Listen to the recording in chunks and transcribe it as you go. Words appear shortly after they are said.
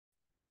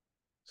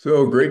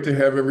So great to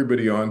have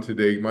everybody on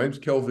today. Mine's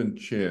Kelvin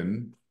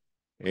Chin,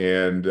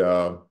 and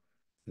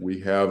we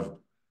have,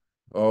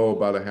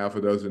 about a half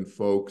a dozen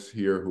folks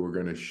here who are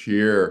going to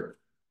share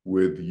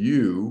with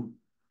you,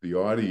 the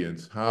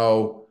audience,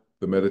 how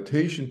the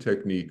meditation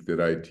technique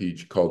that I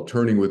teach called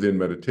Turning Within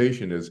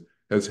Meditation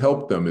has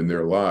helped them in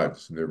their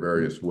lives in their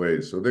various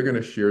ways. So they're going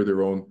to share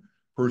their own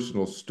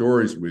personal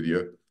stories with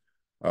you.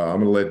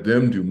 I'm going to let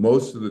them do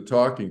most of the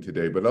talking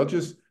today, but I'll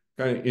just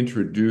kind of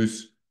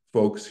introduce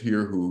folks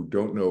here who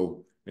don't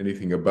know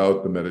anything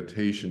about the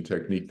meditation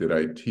technique that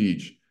I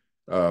teach,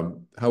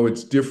 how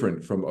it's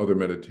different from other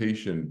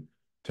meditation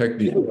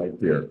techniques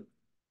out there.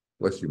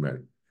 Bless you,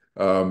 Maddie.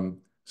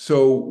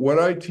 So what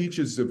I teach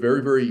is a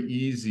very, very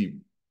easy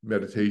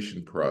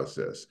meditation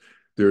process.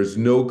 There's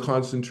no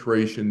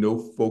concentration, no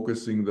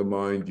focusing the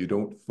mind. You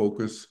don't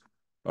focus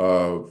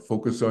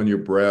on your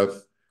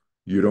breath.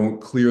 You don't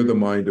clear the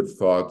mind of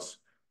thoughts.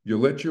 You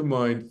let your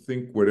mind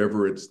think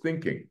whatever it's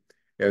thinking.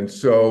 And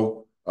so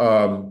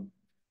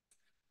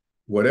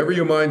whatever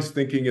your mind's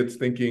thinking, it's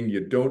thinking.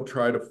 You don't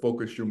try to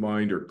focus your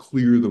mind or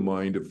clear the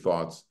mind of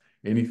thoughts,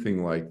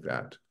 anything like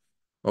that.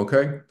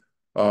 Okay?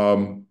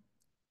 Um,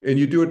 and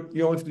you only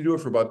have to do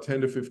it for about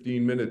 10 to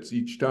 15 minutes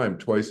each time,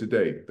 twice a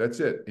day. That's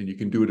it. And you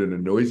can do it in a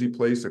noisy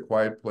place, a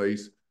quiet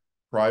place,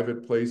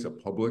 private place, a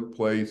public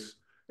place,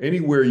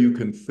 anywhere you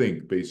can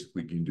think,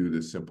 basically, you can do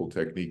this simple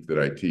technique that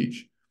I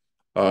teach.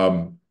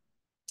 Um,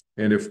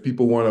 and if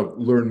people want to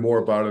learn more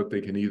about it, they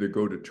can either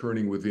go to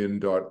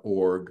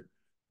turningwithin.org,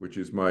 which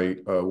is my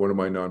one of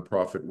my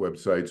nonprofit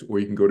websites, or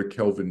you can go to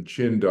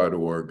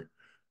kelvinchin.org.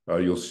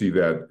 You'll see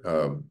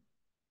that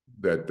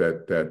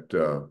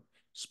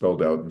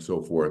spelled out and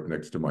so forth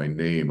next to my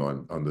name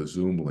on the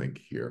Zoom link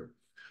here.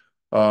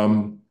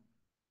 So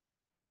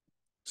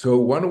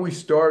why don't we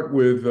start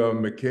with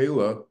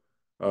Michaela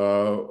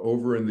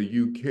over in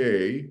the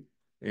UK.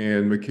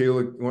 And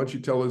Michaela, why don't you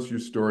tell us your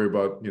story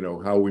about,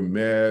 how we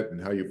met and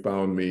how you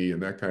found me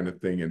and that kind of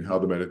thing, and how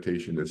the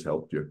meditation has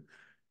helped you.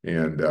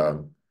 And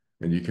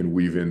you can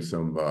weave in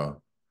some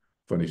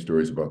funny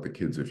stories about the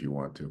kids if you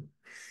want to.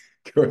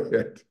 Go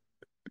ahead.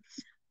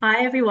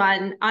 Hi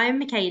everyone, I'm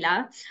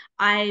Michaela.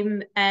 I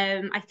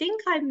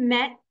think I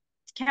met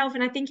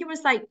Kelvin, I think it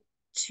was like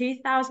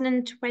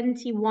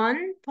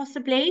 2021,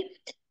 possibly.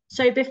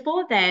 So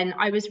before then,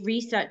 I was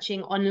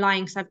researching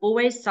online because I've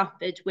always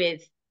suffered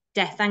with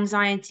death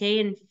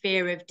anxiety and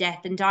fear of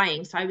death and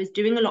dying. So I was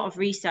doing a lot of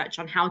research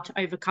on how to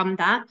overcome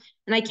that.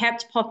 And I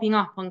kept popping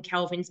up on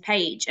Kelvin's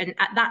page. And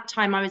at that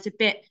time, I was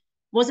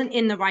wasn't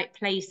in the right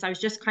place. I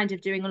was just kind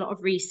of doing a lot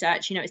of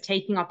research, it was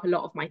taking up a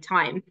lot of my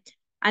time.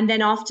 And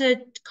then after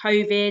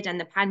COVID and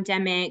the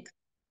pandemic,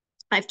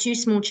 I have two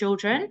small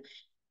children.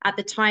 At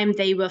the time,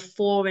 they were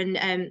four and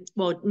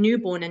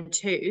newborn and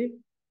two.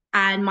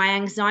 And my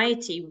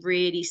anxiety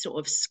really sort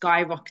of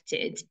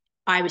skyrocketed.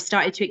 I was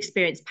started to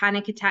experience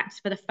panic attacks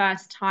for the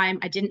first time.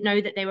 I didn't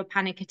know that they were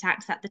panic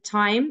attacks at the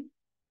time.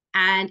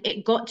 And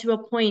it got to a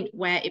point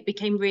where it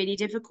became really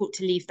difficult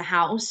to leave the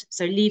house.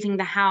 So leaving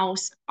the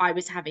house, I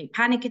was having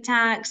panic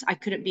attacks. I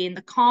couldn't be in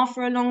the car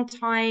for a long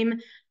time.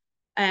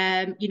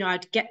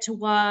 I'd get to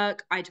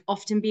work, I'd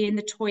often be in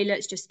the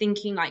toilets just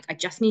thinking like, I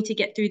just need to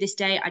get through this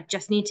day. I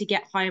just need to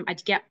get home.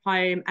 I'd get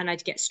home and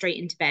I'd get straight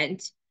into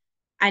bed.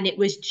 And it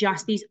was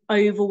just these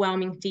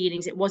overwhelming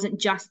feelings. It wasn't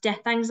just death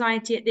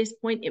anxiety at this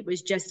point. It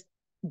was just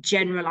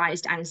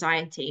generalized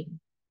anxiety.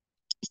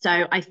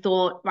 So I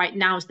thought, right,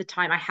 now's the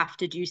time I have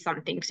to do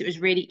something because it was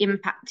really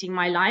impacting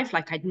my life.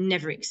 Like I'd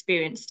never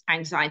experienced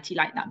anxiety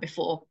like that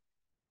before.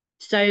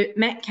 So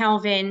met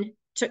Kelvin,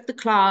 took the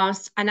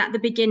class, and at the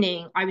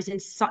beginning, I was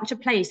in such a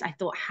place. I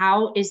thought,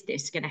 how is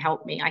this going to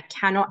help me? I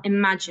cannot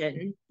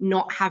imagine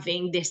not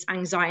having this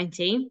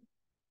anxiety.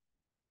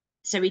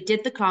 So we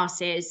did the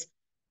classes.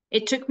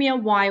 It took me a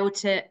while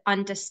to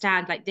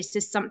understand like this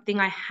is something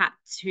I had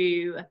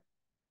to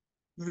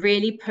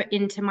really put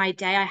into my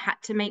day. I had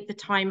to make the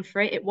time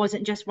for it. It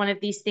wasn't just one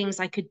of these things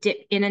I could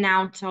dip in and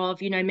out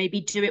of,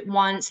 maybe do it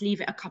once,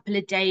 leave it a couple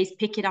of days,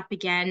 pick it up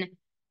again.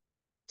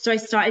 So I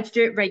started to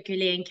do it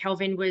regularly, and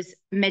Kelvin was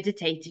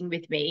meditating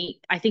with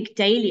me, I think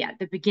daily at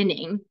the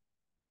beginning,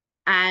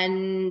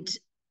 and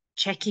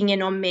checking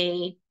in on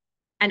me.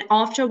 And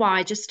after a while,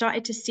 I just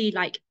started to see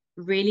like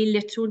really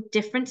little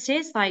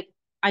differences. Like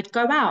I'd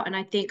go out and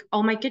I think,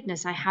 oh my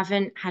goodness, I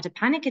haven't had a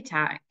panic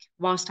attack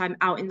whilst I'm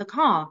out in the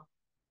car.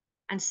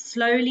 And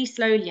slowly,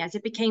 slowly, as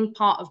it became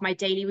part of my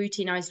daily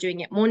routine, I was doing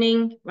it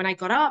morning when I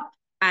got up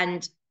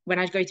and when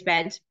I'd go to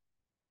bed.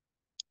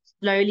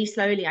 Slowly,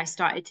 slowly, I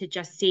started to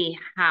just see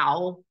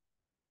how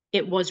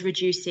it was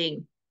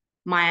reducing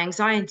my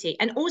anxiety.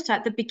 And also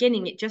at the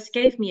beginning, it just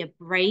gave me a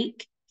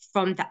break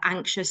from the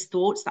anxious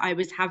thoughts that I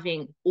was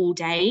having all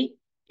day.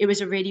 It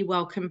was a really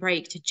welcome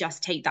break to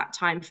just take that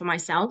time for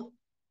myself.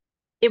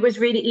 It was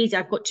really easy.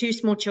 I've got two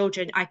small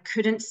children. I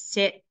couldn't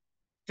sit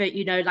for,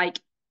 like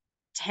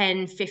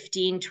 10,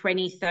 15,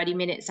 20, 30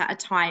 minutes at a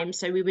time.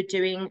 So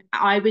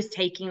I was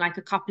taking like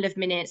a couple of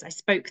minutes. I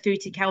spoke through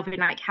to Kelvin,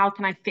 like, how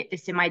can I fit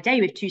this in my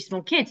day with two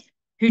small kids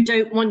who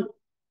don't want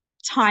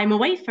time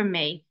away from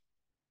me?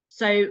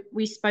 So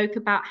we spoke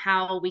about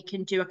how we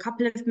can do a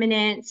couple of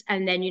minutes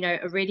and then,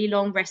 a really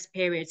long rest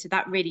period. So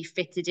that really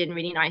fitted in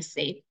really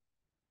nicely.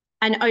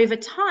 And over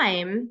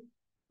time,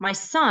 my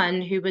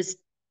son, who was,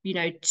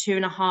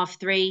 2.5,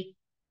 3,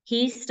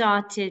 he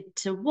started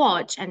to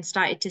watch and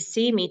started to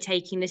see me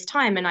taking this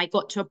time. And I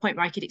got to a point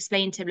where I could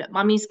explain to him, look,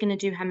 mummy's going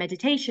to do her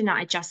meditation now.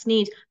 I just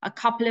need a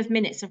couple of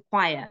minutes of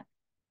quiet.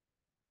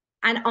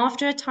 And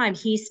after a time,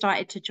 he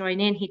started to join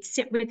in. He'd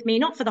sit with me,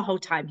 not for the whole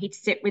time. He'd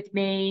sit with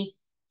me.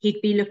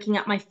 He'd be looking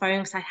at my phone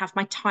because I'd have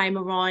my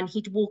timer on.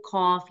 He'd walk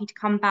off. He'd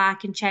come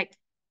back and check.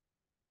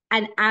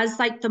 And as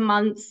like the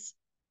months,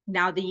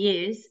 now the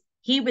years,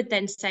 he would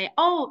then say,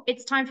 oh,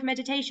 it's time for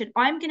meditation.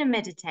 I'm going to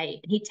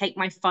meditate. And he'd take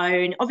my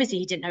phone. Obviously,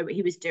 he didn't know what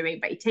he was doing,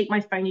 but he'd take my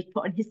phone, he'd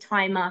put on his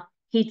timer,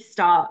 he'd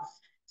start.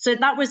 So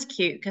that was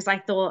cute because I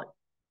thought,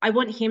 I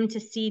want him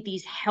to see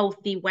these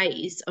healthy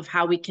ways of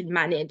how we can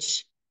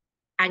manage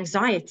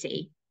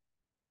anxiety.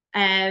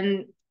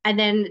 And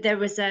then there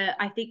was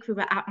I think we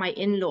were at my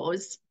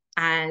in-laws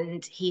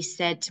and he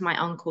said to my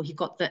uncle,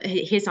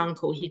 his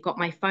uncle, he got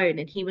my phone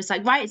and he was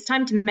like, right, it's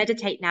time to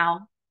meditate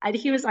now. And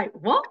he was like,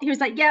 what? He was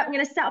like, yeah, I'm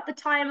going to set up the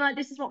timer.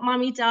 This is what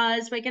mommy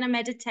does. We're going to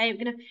meditate.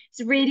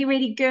 It's really,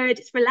 really good.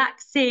 It's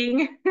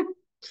relaxing.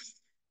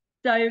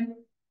 So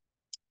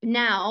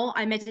now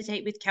I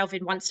meditate with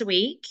Kelvin once a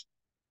week.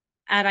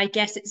 And I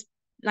guess it's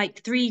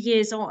like 3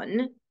 years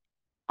on,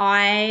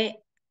 I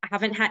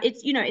haven't had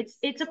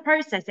it's a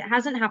process. It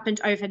hasn't happened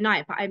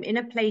overnight, but I'm in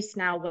a place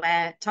now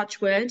where,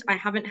 touch wood, I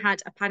haven't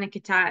had a panic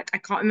attack. I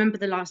can't remember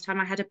the last time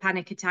I had a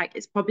panic attack.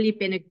 It's probably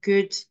been a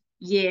good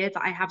year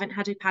that I haven't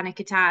had a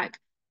panic attack.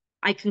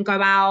 I can go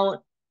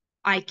out,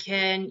 I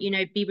can,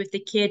 be with the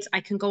kids,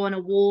 I can go on a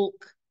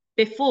walk.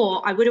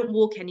 Before, I wouldn't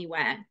walk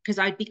anywhere because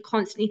I'd be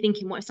constantly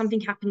thinking, what if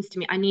something happens to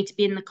me? I need to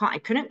be in the car. I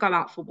couldn't go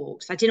out for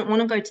walks. I didn't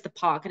want to go to the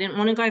park. I didn't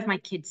want to go with my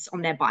kids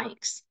on their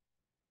bikes.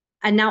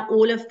 And now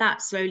all of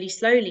that slowly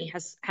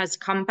has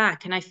come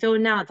back. And I feel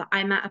now that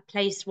I'm at a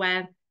place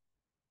where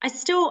I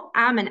still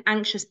am an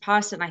anxious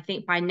person, I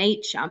think, by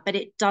nature, but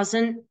it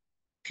doesn't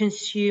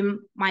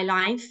consume my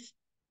life.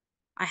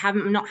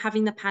 I'm not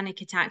having the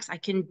panic attacks. I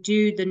can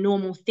do the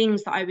normal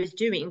things that I was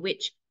doing,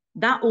 which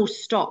that all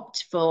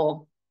stopped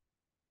for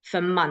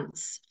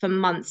months. For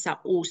months, that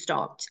all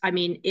stopped. I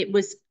mean, it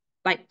was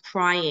like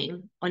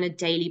crying on a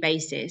daily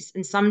basis.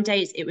 And some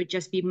days it would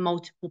just be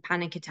multiple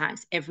panic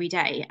attacks every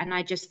day. And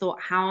I just thought,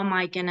 how am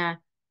I gonna,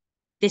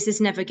 this is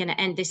never gonna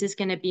end. This is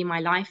gonna be my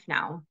life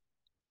now.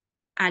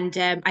 And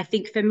I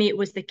think for me, it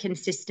was the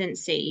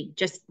consistency,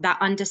 just that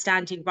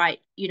understanding, right?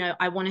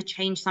 I want to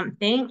change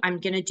something. I'm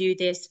going to do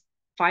this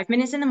 5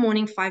 minutes in the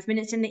morning, 5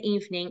 minutes in the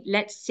evening.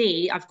 Let's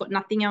see. I've got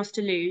nothing else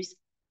to lose.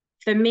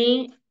 For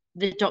me,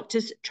 the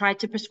doctors tried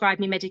to prescribe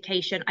me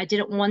medication. I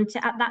didn't want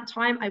it at that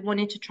time. I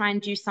wanted to try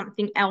and do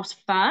something else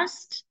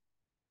first.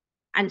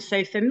 And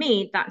so for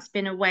me, that's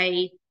been a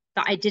way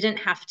that I didn't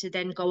have to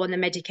then go on the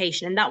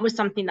medication. And that was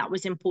something that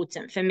was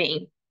important for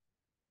me.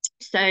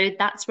 So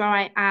that's where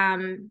I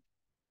am.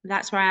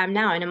 That's where I am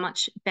now, in a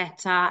much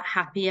better,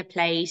 happier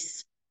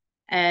place.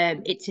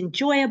 It's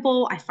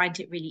enjoyable. I find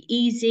it really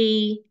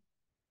easy.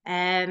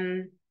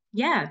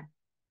 Yeah.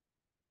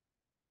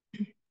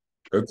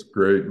 That's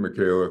great,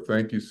 Michaela.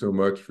 Thank you so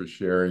much for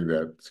sharing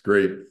that. It's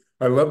great.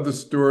 I love the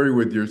story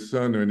with your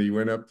son when he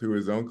went up to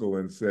his uncle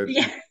and said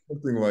Yeah.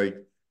 something like,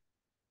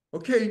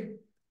 okay,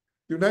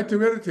 do not to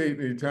meditate,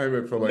 and you time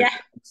it for like Yeah.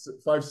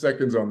 5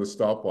 seconds on the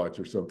stopwatch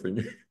or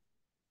something.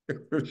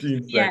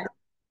 15 Yeah. seconds.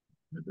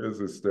 It's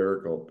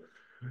hysterical.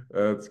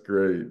 That's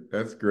great.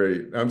 That's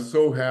great. I'm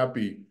so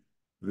happy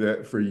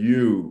that for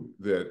you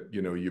that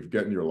you've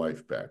gotten your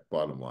life back,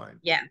 bottom line.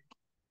 Yeah.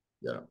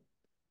 Yeah.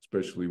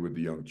 Especially with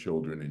the young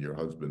children and your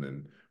husband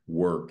and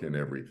work and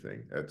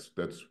everything. That's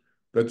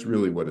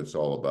really what it's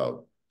all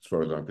about, as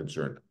far as I'm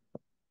concerned.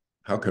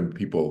 How can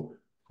people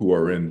who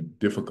are in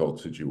difficult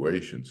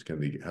situations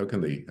how can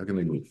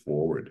they move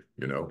forward,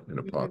 in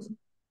a positive,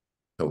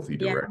 Mhm. healthy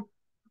Yeah. direction?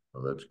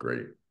 Oh, that's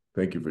great.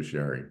 Thank you for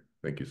sharing.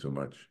 Thank you so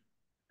much.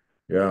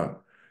 Yeah.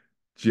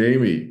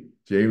 Jamie's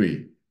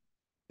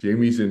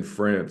in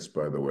France,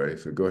 by the way.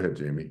 So go ahead,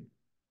 Jamie.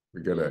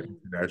 We got an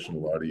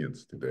international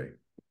audience today.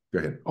 Go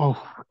ahead.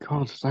 Oh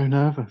God, so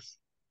nervous.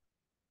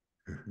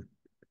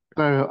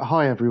 So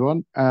hi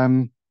everyone.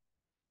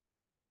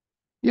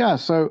 Yeah,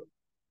 so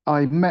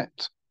I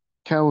met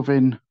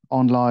Kelvin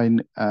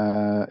online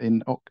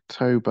in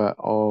October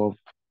of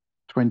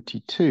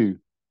 22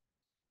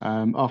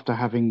 after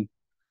having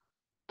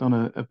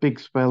done a big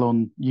spell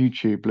on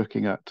YouTube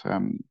looking at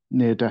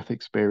near-death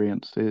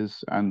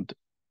experiences and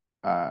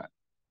uh,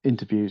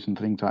 interviews and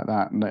things like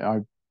that. And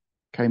I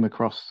came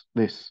across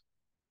this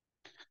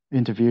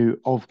interview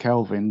of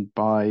Kelvin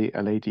by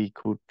a lady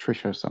called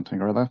Trisha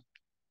something or other.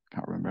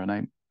 Can't remember her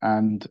name.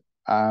 And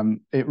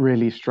it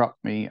really struck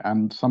me,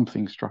 and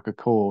something struck a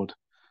chord.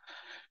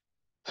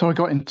 So I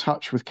got in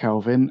touch with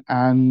Kelvin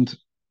and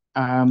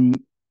um,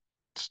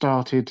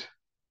 started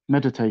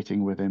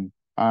meditating with him.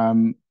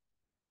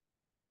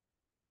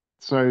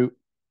 So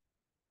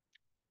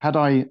had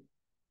I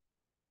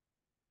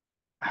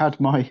had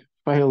my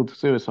failed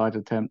suicide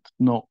attempt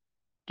not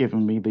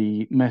given me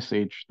the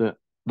message that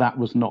that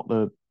was not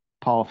the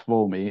path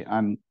for me,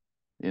 and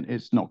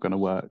it's not going to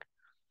work.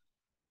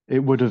 It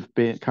would have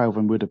been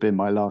Kelvin would have been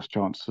my last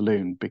chance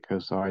saloon,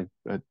 because I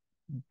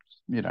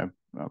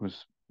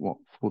was what,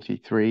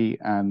 43,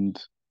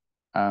 and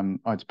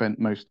I'd spent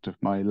most of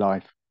my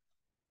life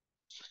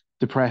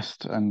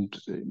depressed, and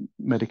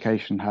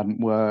medication hadn't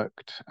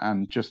worked,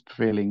 and just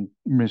feeling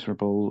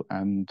miserable,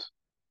 and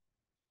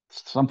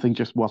something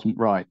just wasn't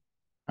right.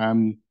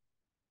 And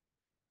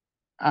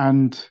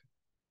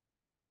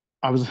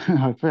I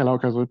feel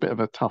like I was a bit of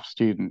a tough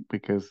student,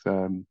 because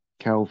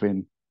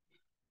Kelvin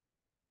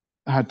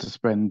had to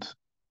spend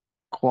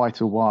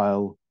quite a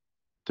while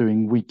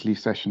doing weekly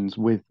sessions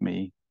with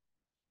me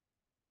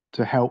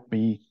to help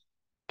me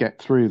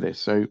get through this.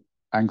 So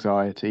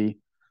anxiety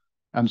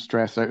and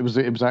stress. So it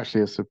was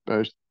actually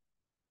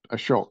a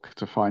shock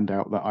to find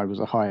out that I was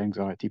a high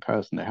anxiety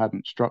person. It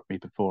hadn't struck me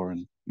before,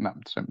 and that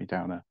sent me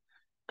down a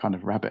kind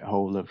of rabbit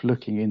hole of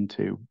looking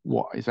into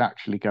what is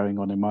actually going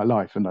on in my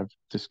life. And I've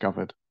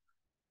discovered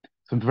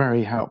some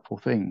very helpful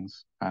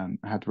things and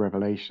had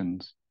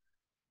revelations.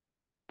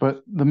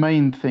 But the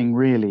main thing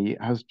really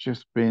has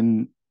just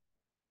been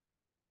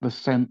the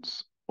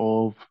sense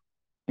of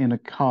inner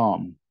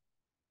calm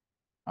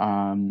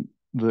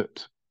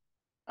that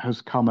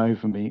has come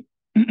over me.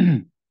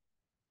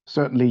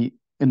 Certainly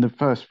in the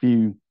first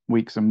few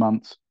weeks and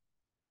months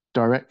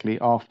directly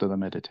after the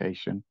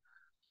meditation.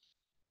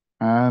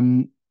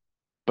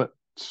 But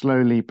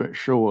slowly but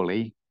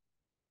surely,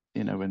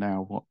 we're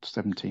now, what,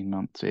 17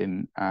 months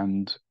in,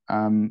 and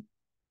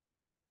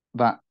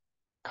that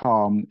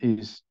calm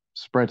is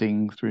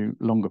spreading through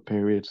longer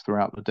periods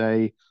throughout the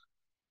day.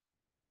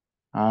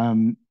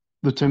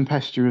 The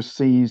tempestuous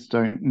seas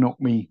don't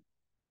knock me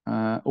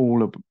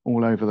all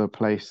over the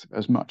place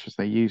as much as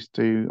they used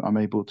to. I'm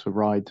able to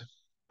ride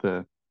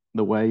the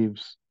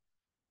waves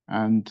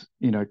and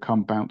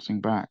come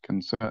bouncing back,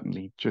 and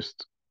certainly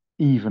just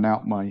even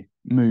out my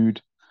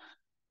mood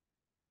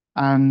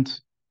and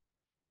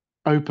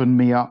open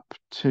me up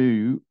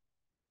to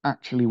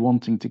actually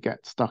wanting to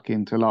get stuck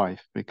into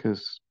life,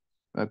 because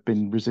I've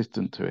been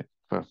resistant to it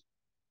for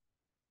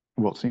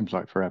what seems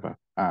like forever.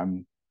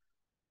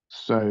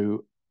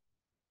 So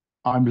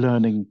I'm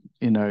learning,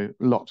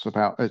 lots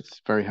about.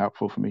 It's very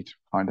helpful for me to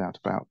find out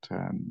about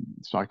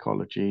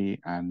psychology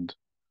and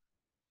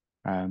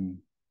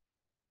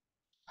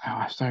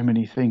so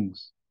many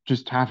things.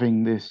 Just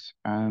having this,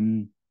 I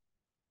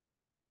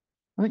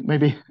think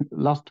maybe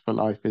lust for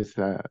life is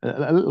a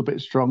little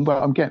bit strong,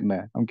 but I'm getting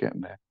there. I'm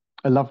getting there.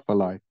 A love for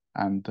life,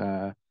 and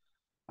a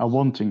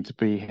wanting to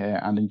be here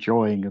and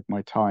enjoying of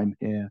my time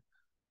here,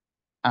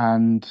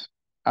 and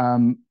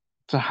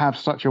to have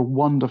such a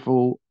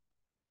wonderful,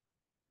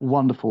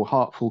 wonderful,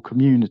 heartful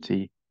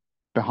community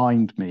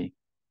behind me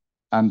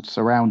and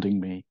surrounding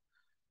me,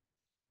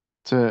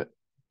 to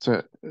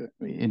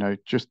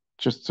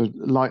just to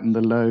lighten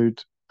the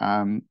load,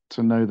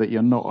 to know that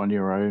you're not on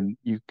your own.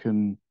 You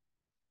can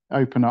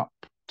open up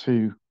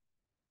to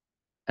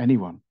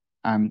anyone,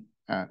 and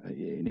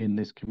in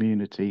this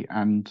community,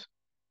 and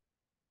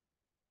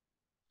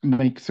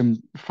make some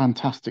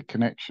fantastic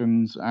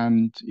connections,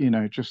 and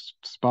just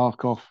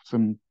spark off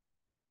some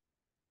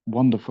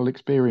wonderful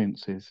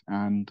experiences.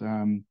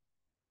 And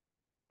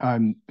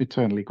I'm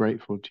eternally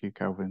grateful to you,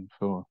 Kelvin,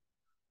 or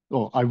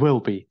I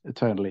will be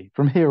eternally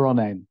from here on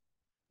in.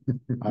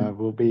 I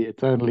will be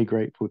eternally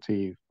grateful to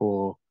you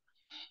for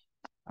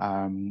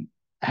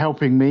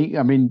helping me.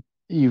 I mean,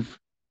 you've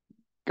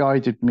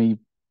guided me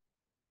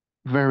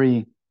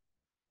very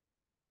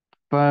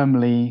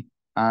firmly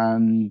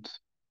and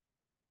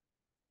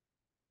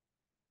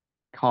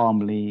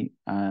calmly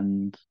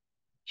and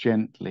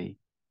gently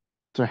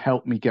to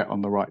help me get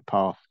on the right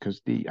path,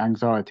 because the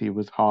anxiety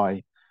was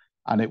high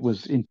and it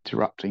was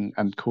interrupting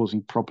and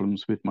causing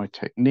problems with my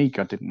technique.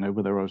 I didn't know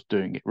whether I was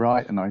doing it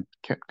right, and I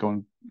kept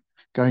going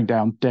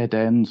down dead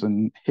ends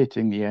and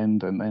hitting the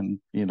end, and then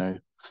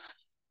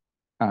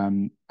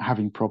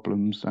having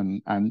problems,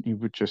 and you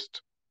would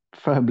just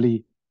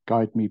firmly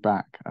guide me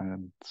back.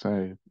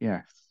 So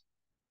yes,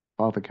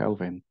 Father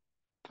Kelvin,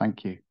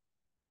 thank you.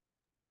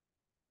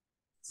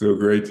 So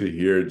great to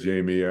hear,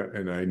 Jamie.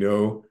 And I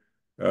know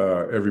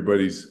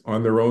everybody's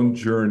on their own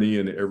journey,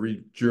 and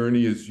every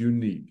journey is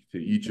unique to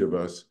each of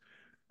us.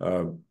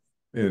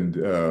 And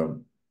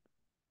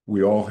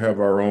we all have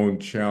our own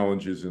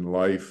challenges in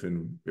life,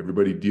 and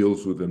everybody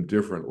deals with them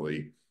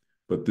differently.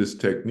 But this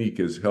technique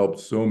has helped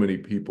so many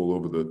people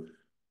over the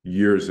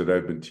years that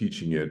I've been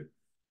teaching it,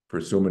 for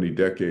so many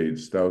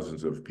decades,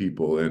 thousands of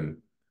people. And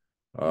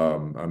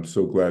I'm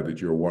so glad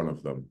that you're one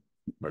of them,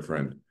 my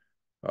friend.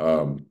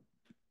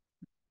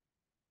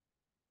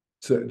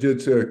 So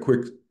just a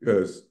quick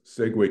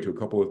segue to a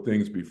couple of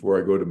things before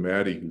I go to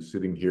Maddie, who's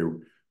sitting here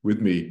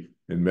with me,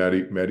 and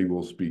Maddie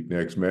will speak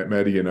next.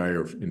 Maddie and I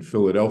are in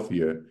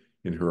Philadelphia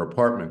in her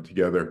apartment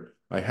together.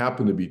 I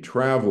happen to be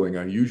traveling.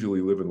 I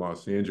usually live in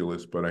Los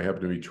Angeles, but I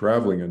happen to be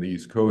traveling on the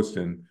East Coast,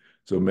 and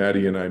so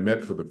Maddie and I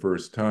met for the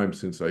first time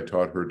since I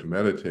taught her to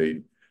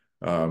meditate.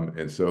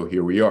 And so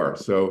here we are.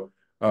 So,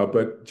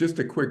 but just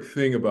a quick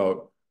thing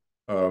about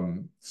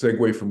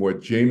segue from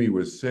what Jamie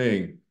was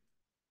saying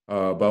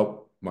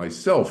about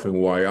myself and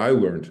why I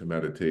learned to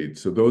meditate.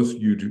 So those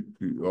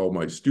all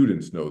my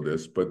students know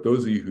this, but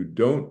those of you who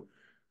don't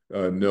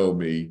know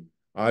me,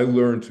 I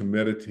learned to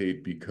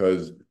meditate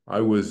because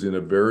I was in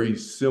a very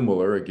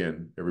similar,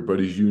 again,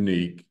 everybody's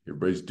unique,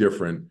 everybody's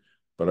different,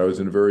 but I was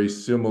in a very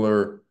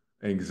similar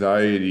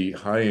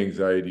high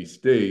anxiety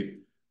state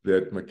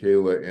that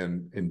Michaela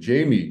and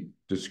Jamie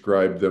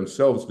described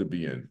themselves to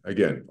be in.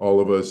 Again,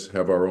 all of us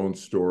have our own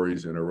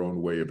stories and our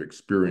own way of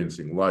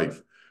experiencing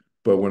life.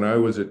 But when I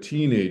was a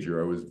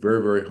teenager, I was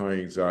very, very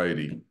high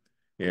anxiety.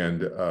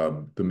 And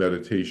the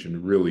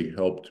meditation really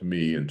helped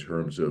me in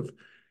terms of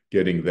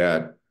getting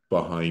that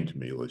behind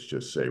me, let's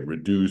just say,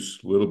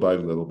 reduce little by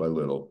little by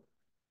little.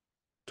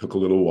 Took a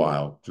little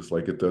while, just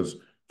like it does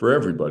for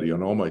everybody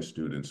and all my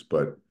students,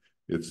 but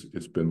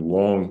it's been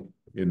long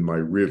in my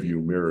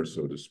rearview mirror,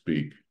 so to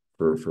speak,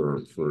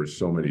 for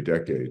so many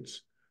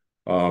decades.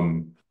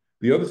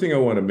 The other thing I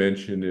want to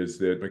mention is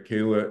that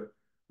Michaela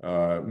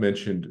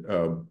mentioned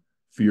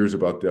fears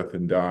about death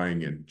and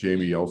dying, and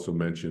Jamie also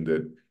mentioned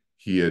that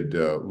he had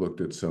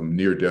looked at some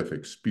near-death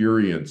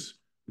experience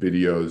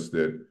videos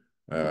that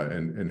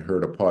and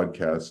heard a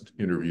podcast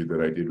interview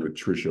that I did with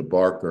Tricia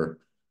Barker.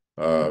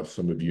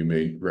 Some of you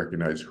may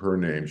recognize her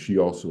name. She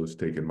also has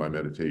taken my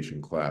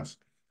meditation class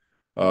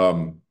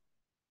and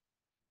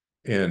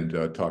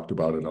talked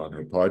about it on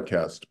her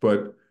podcast.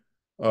 But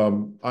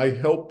I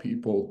help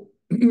people,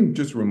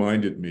 just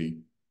reminded me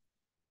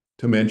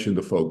to mention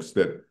the folks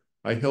that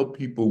I help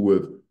people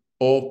with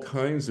all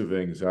kinds of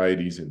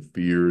anxieties and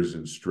fears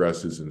and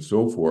stresses and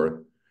so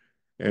forth.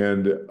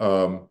 And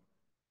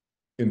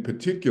in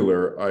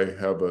particular, I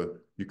have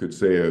you could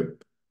say,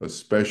 a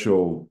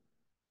special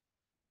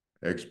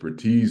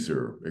expertise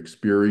or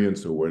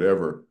experience or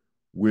whatever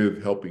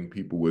with helping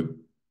people with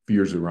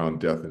fears around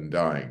death and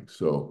dying.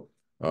 So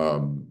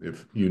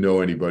if you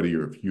know anybody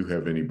or if you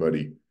have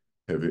anybody,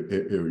 or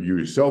you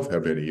yourself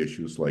have any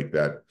issues like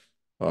that,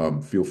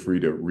 feel free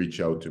to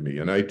reach out to me.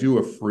 And I do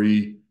a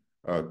free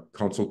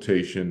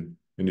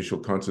initial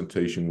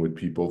consultation with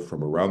people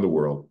from around the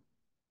world.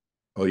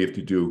 All you have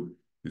to do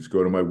is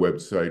go to my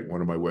website, one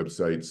of my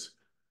websites,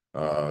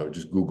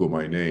 just Google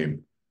my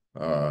name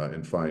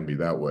and find me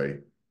that way.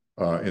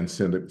 And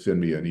send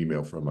me an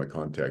email from my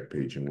contact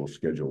page, and we'll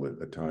schedule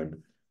a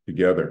time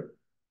together.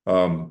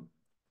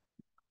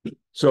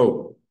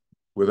 So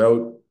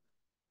without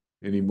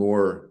any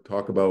more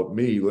talk about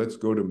me, let's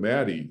go to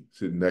Maddie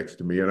sitting next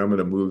to me, and I'm going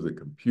to move the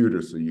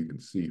computer so you can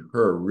see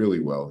her really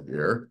well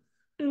here.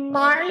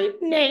 My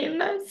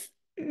name is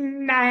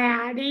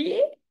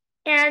Maddie,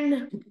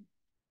 and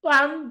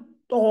from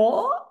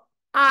though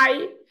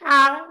I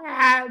have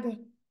had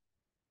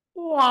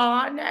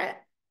one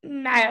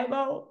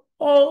medical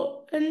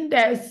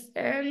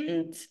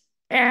conditions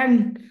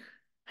and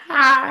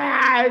have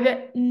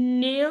had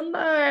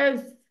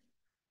numerous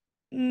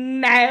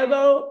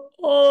medical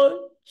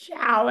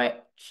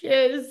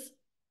challenges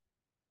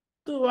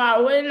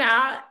growing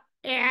up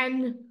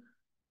and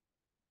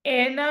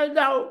in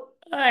adulthood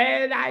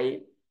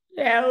I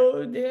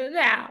filled it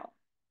out.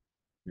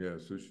 Yeah,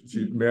 so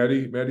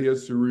Maddie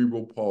has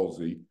cerebral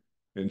palsy,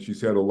 and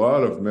she's had a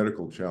lot of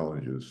medical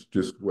challenges,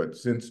 just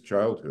since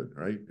childhood,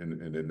 right?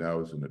 And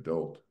now as an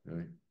adult,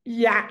 right?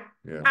 Yeah.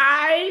 Yeah.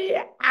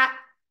 I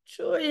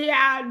actually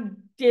have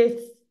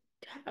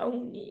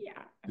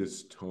dystonia.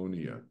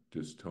 Dystonia.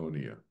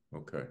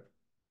 Okay.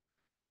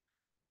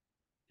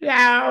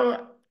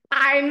 So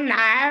I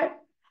met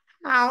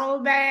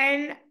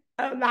Calvin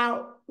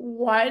about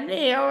 1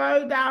 year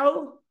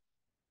ago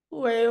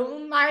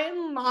with my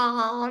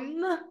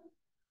mom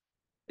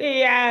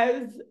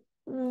because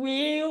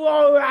we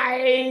were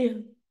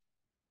having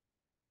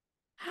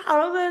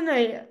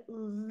a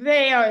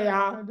very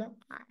hard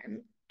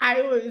time.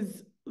 I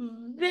was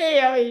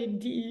very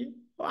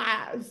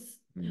depressed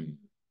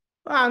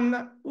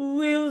from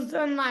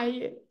losing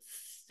my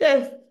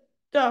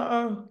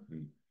sister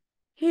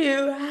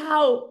who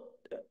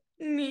helped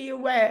me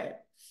with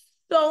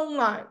so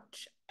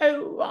much. I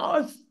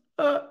lost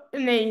her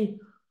in a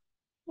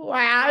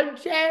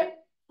tragic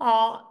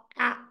car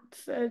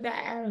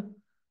accident.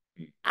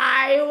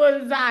 I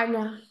was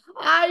on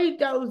high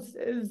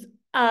doses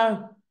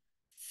of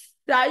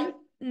psych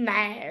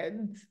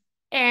meds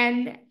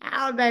and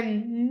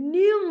having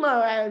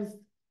numerous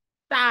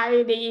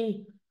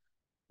anxiety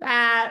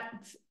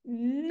that's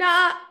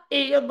not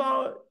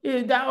able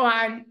to go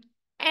on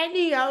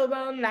any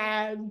other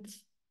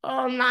meds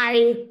or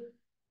my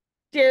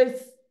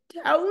dystonia,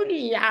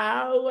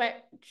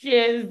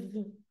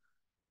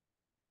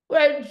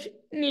 which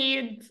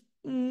needs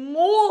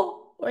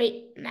more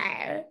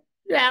treatment.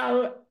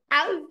 So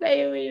as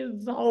a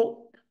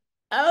result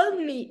of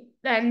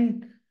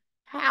meeting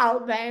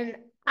Calvin,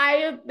 I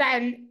have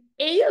been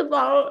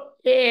able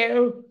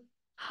to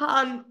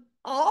come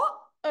off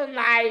of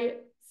my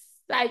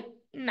psych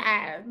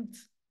meds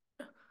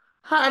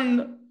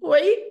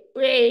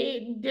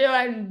completely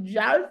doing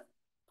just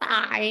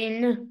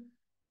fine.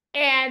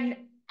 And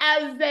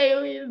as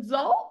a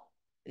result,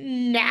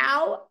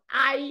 now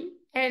I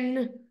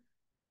can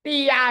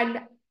be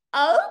on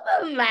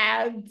other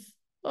meds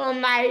for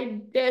my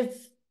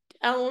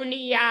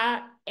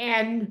dystonia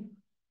and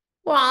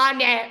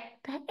chronic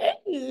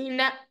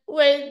pain,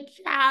 which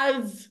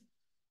has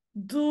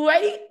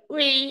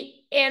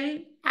greatly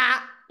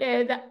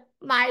impacted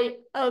my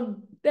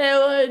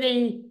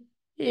ability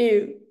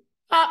to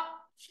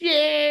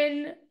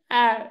function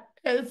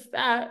as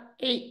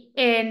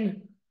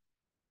in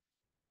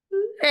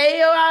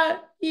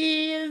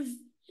therapies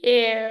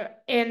here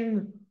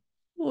in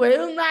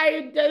with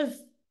my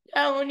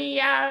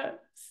dystonia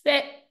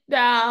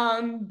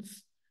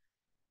sit-downs,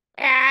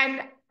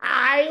 and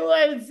I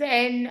was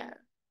in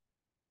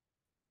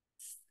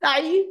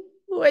psych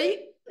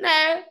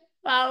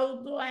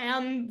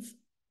programs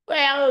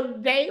where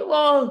they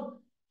were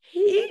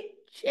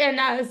teaching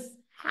us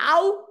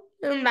how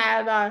to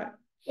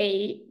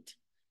meditate,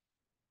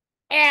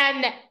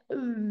 and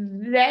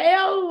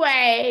their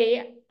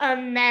way of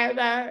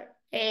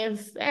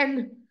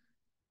meditation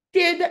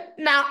did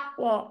not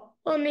work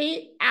for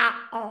me at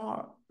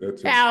all.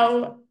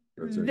 So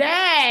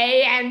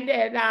they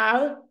ended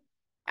up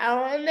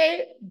telling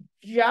me,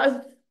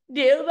 just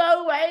do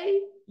the way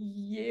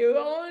you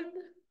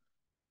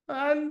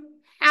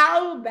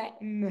how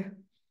then.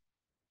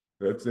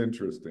 That's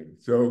interesting.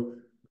 So,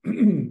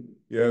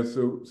 yeah,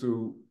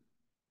 so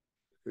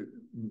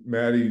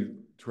Maddie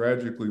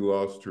tragically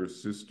lost her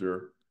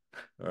sister,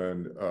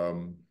 and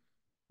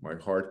my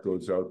heart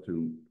goes out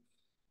to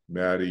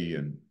Maddie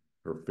and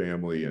her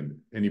family and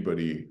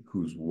anybody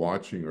who's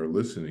watching or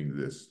listening to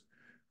this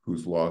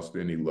who's lost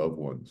any loved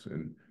ones.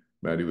 And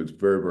Maddie was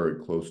very, very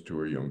close to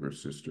her younger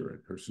sister,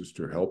 and her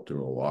sister helped her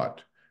a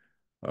lot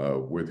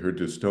with her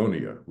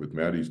dystonia, with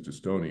Maddie's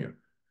dystonia,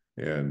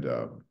 and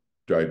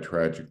died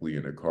tragically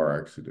in a car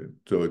accident.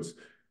 So it's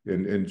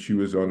and she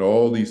was on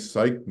all these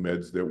psych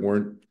meds that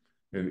weren't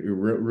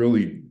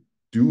really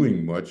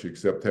doing much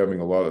except having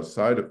a lot of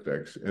side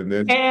effects, and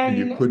then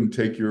you couldn't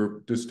take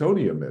your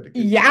dystonia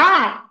medication.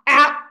 Yeah,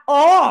 at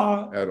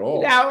all. At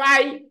all. So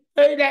I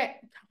couldn't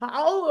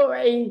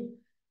tolerate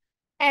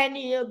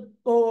any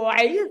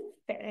poison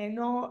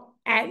or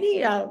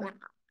any of that.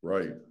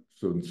 Right.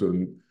 So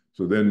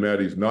then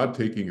Maddie's not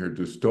taking her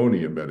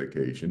dystonia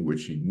medication,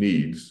 which she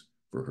needs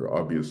for her,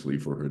 obviously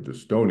for her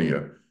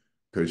dystonia,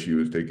 because she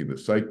was taking the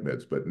psych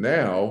meds. But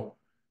now,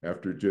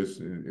 after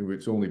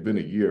it's only been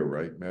a year,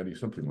 right, Maddie?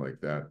 Something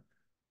like that.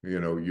 You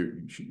know,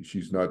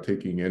 she's not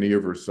taking any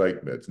of her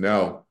psych meds.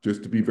 Now,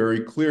 just to be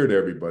very clear to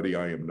everybody,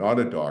 I am not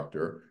a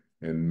doctor,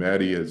 and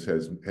Maddie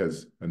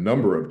has a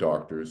number of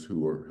doctors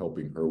who are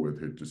helping her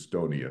with her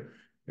dystonia,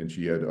 and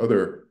she had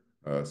other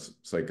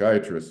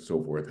psychiatrists,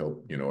 so forth,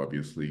 help, you know,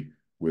 obviously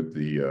with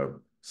the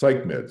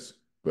psych meds.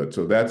 But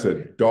so that's a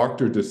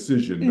doctor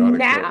decision, not a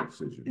care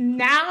decision.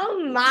 Now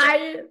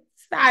my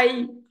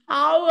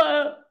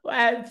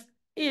psychologist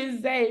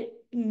is a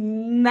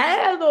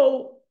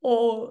medical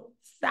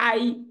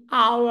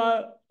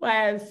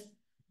psychologist.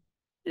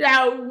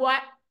 So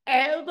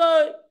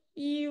whatever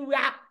he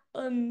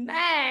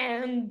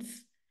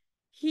recommends,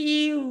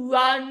 he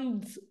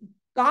runs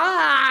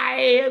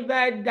by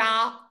the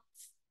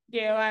docs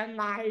during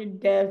my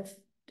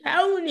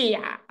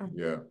dystonia.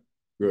 Yeah,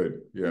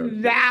 good. Yeah.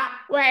 That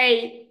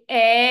way,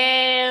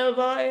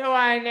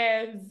 everyone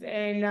is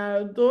in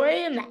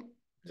agreement.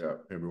 Yeah,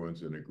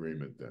 everyone's in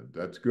agreement then.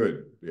 That's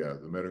good. Yeah,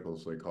 the medical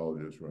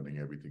psychologist running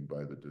everything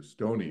by the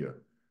dystonia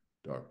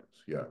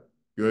doctors. Yeah,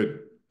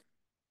 good.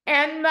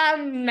 And the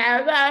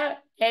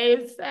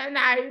meditation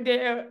I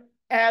do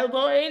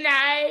every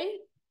night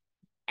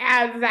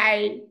as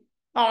I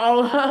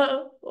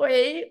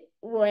always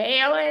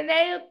wearing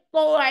a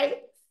voice,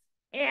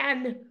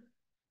 and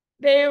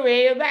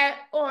believe it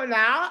or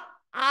not,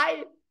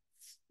 I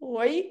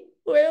sleep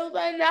through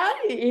the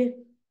night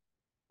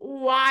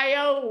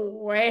while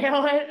wearing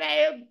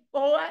a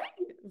voice.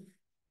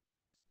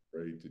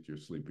 Great that you're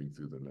sleeping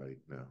through the night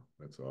now.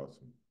 That's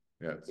awesome.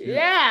 Yeah, it's huge.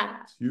 Yeah,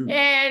 it's huge.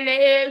 And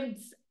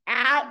it's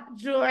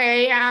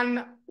actually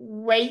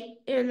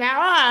waking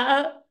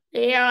up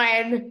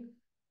feeling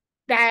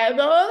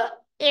better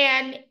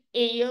and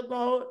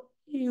able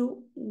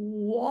to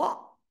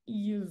walk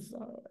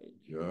easily.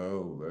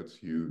 Oh, that's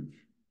huge.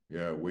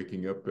 Yeah,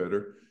 waking up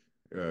better,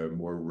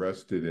 more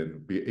rested,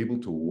 and be able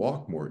to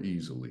walk more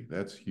easily.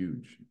 That's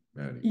huge,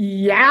 Maddie.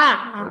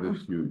 Yeah. That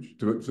is huge.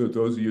 So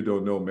those of you who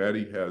don't know,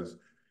 Maddie has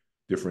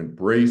different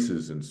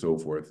braces and so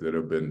forth that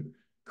have been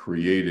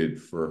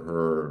created for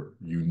her,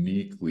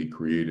 uniquely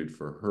created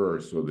for her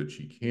so that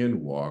she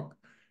can walk.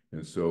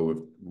 And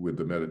so with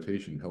the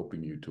meditation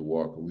helping you to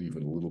walk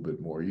even a little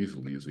bit more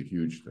easily is a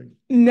huge thing.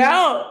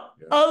 No,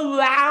 yeah.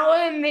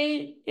 Allowing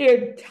me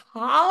to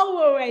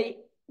tolerate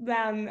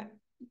them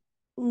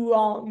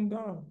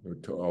longer.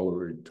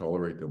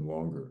 Tolerate them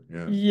longer.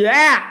 Yeah.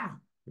 Yeah.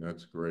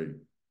 That's great.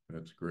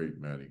 That's great,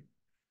 Maddie.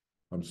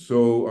 I'm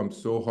so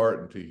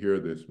heartened to hear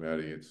this,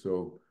 Maddie. It's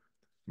so,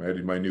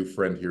 Maddie, my new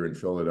friend here in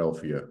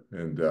Philadelphia,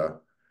 and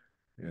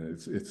And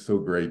it's so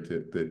great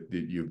that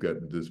you've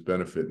gotten this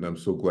benefit. And I'm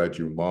so glad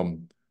your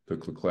mom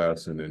took the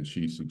class and then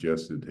she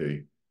suggested,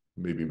 hey,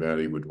 maybe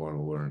Maddie would want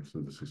to learn. So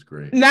this is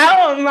great.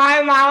 No,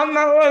 my mom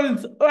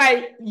was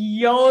like,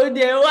 you're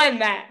doing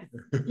that.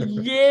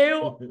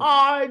 You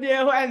are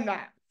doing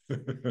that.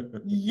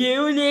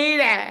 You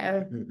need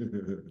it.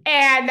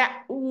 And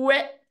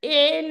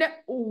within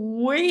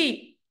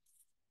weeks,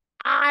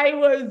 I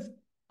was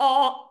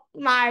off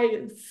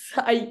my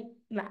sight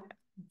meds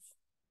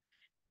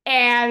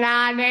and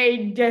on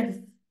a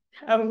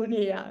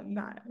dystonia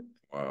med.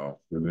 Wow,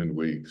 within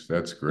weeks.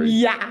 That's great.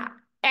 Yeah.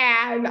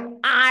 And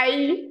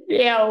I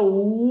feel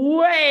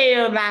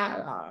way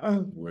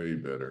better. Way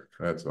better.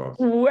 That's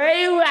awesome.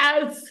 Way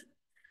less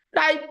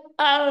like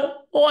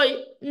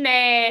appointments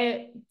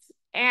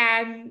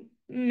and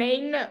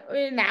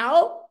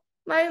now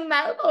my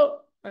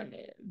medical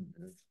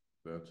is.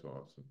 That's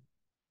awesome.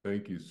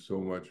 Thank you so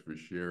much for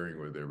sharing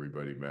with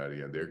everybody,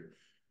 Maddie. And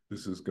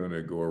this is going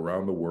to go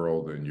around the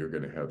world, and you're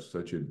going to have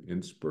such an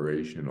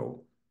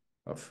inspirational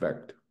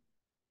effect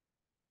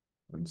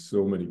on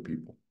so many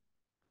people.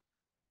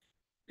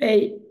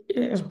 Thank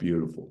you. It's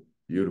beautiful.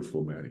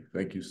 Beautiful, Maddie.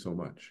 Thank you so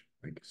much.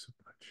 Thank you so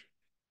much.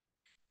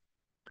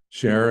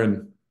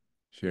 Sharon.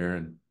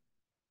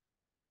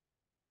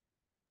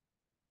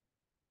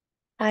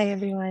 Hi,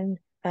 everyone.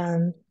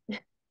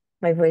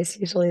 My voice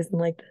usually isn't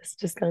like this,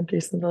 just going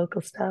through some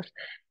vocal stuff.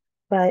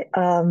 But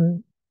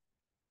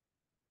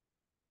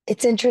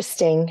it's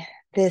interesting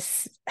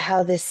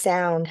how this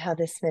sound, how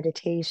this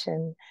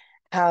meditation,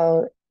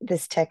 how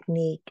this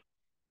technique,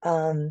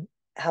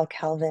 how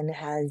Kelvin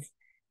has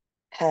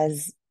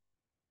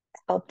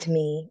helped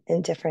me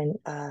in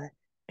different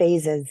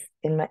phases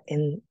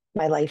in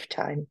my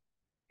lifetime,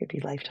 maybe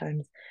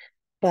lifetimes.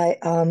 But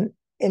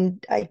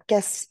and I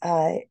guess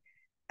I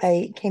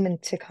came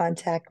into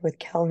contact with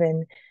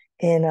Kelvin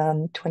in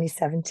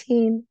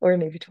 2017 or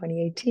maybe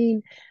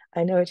 2018.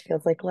 I know it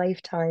feels like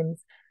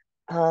lifetimes.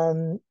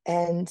 And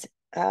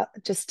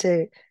just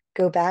to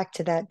go back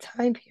to that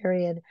time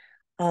period,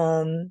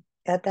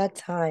 at that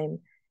time,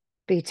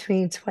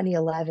 between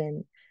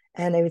 2011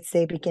 and I would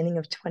say beginning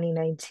of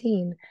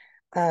 2019,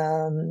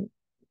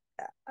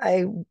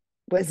 I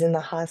was in the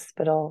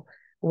hospital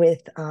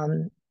with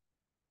a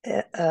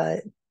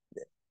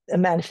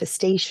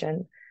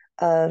manifestation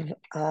of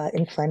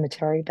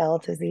inflammatory bowel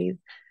disease,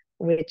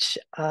 which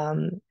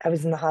I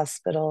was in the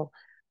hospital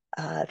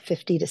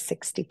 50 to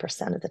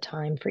 60% of the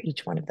time for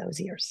each one of those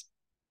years,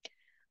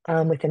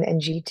 with an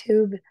NG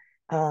tube,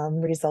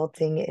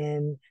 resulting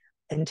in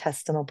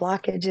intestinal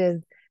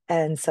blockages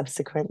and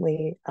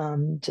subsequently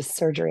just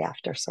surgery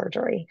after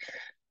surgery.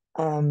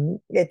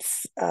 It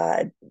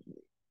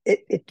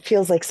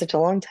feels like such a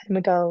long time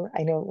ago.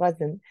 I know it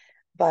wasn't,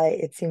 but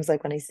it seems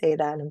like when I say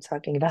that, I'm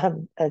talking about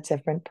a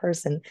different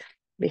person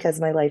because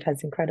my life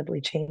has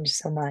incredibly changed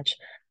so much.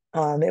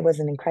 It was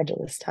an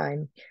incredulous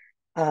time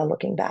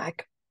looking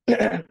back.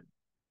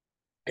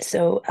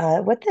 So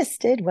what this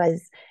did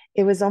was,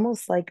 it was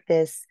almost like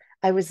this,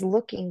 I was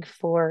looking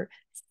for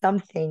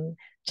something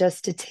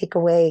just to take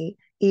away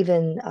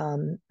even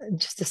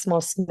just a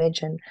small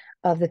smidgen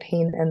of the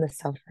pain and the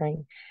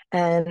suffering.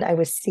 And I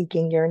was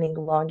seeking, yearning,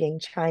 longing,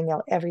 trying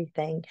out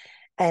everything.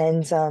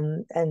 And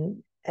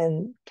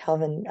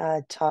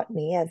Kelvin taught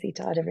me, as he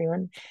taught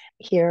everyone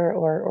here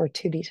or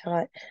to be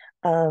taught,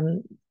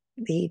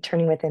 the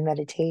turning within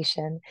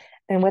meditation.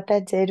 And what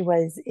that did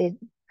was it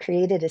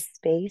created a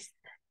space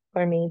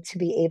for me to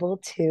be able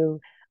to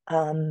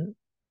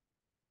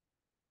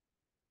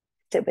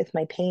sit with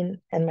my pain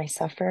and my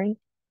suffering.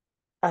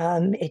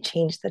 It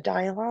changed the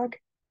dialogue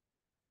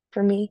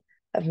for me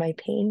of my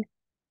pain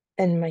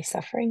and my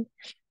suffering.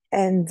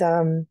 And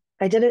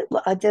I did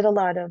a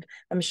lot of,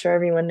 I'm sure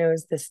everyone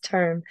knows this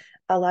term,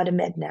 a lot of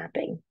med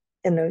napping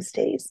in those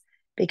days,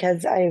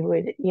 because I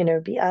would,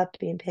 be up,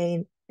 be in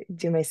pain,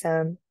 do my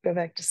sound, go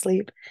back to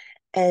sleep.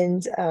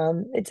 And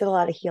it did a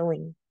lot of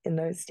healing in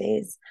those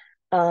days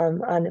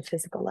on a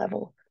physical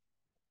level.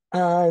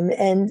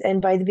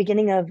 And by the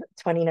beginning of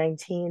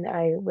 2019,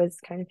 I was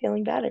kind of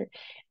feeling better.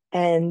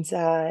 And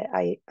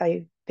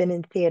I've been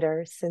in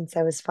theater since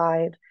I was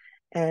 5.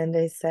 And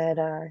I said,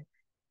 I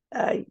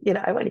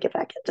want to get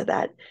back into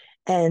that.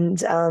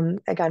 And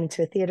I got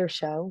into a theater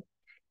show.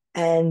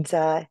 And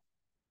I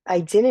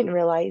didn't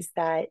realize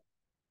that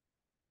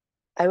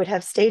I would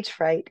have stage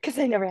fright because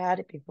I never had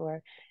it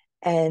before.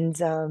 And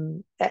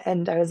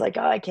I was like,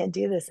 oh, I can't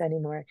do this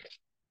anymore.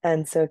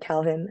 And so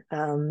Kelvin,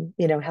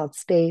 held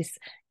space.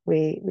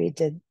 We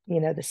did,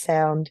 the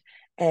sound,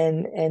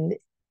 and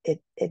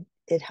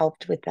it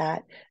helped with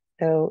that.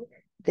 So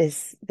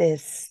this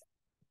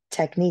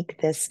technique,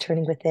 this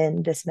turning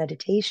within, this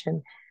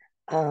meditation,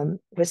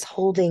 was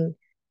holding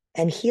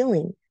and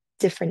healing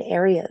different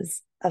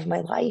areas of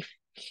my life.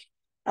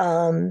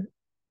 And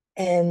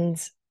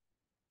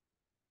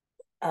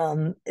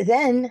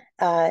then,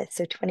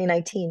 so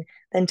 2019,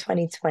 then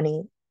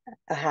 2020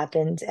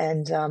 happened,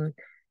 and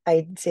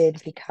I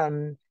did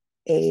become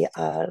a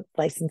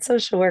licensed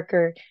social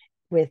worker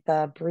with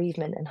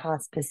bereavement and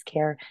hospice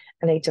care.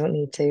 And I don't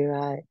need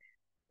to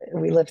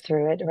we lived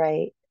through it,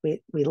 right?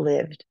 We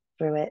lived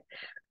through it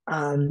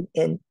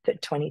in the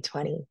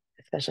 2020,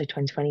 especially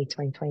 2020,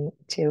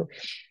 2022.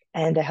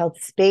 And I held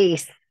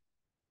space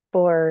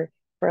for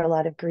a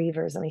lot of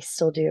grievers, and I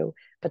still do.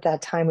 But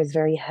that time was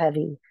very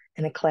heavy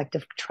in a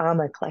collective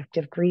trauma,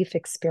 collective grief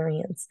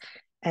experience.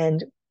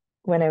 And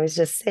when I was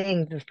just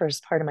saying the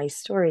first part of my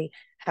story,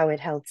 how it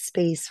held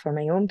space for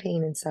my own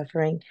pain and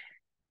suffering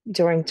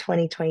during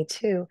 2020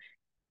 to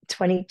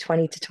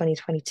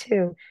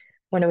 2022,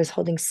 when I was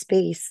holding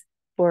space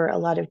for a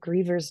lot of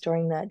grievers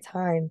during that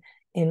time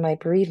in my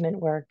bereavement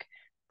work,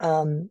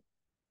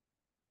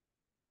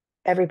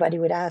 everybody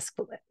would ask,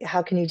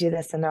 how can you do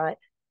this and not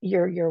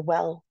your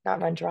well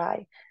not run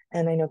dry?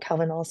 And I know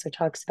Kelvin also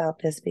talks about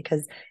this,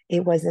 because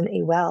it wasn't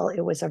a well,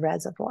 it was a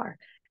reservoir.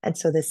 And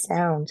so the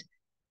sound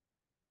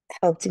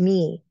helped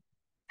me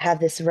have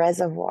this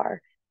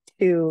reservoir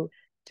to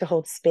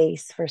hold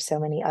space for so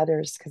many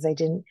others, because I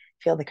didn't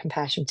feel the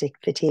compassion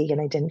fatigue,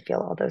 and I didn't feel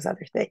all those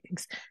other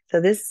things.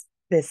 So this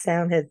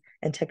sound has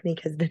and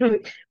technique has been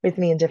with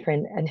me in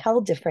different and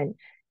held different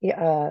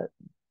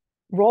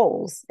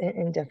roles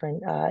in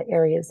different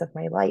areas of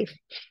my life.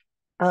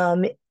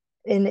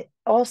 And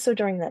also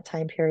during that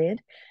time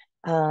period,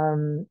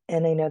 and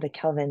I know that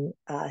Kelvin,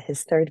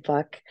 his third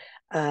book,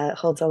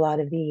 holds a lot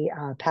of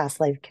the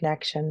past life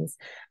connections.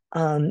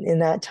 In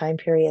that time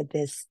period,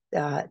 this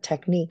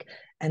technique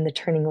and the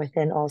turning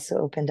within also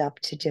opened up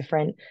to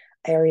different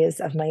areas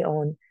of my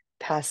own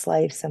past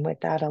lives, and with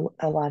that,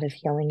 a lot of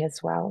healing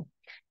as well.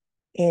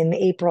 In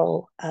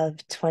April of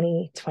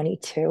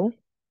 2022,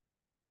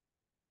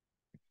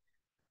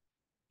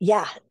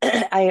 yeah,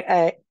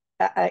 I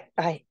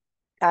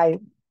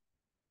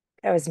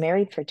was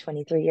married for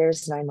 23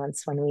 years, 9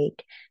 months, 1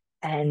 week,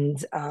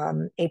 and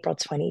April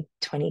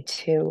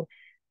 2022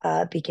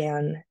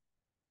 began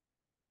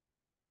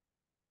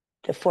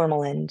the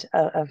formal end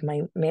of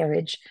my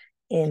marriage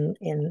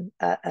in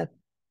a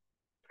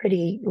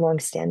pretty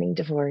long-standing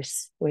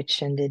divorce,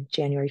 which ended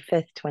January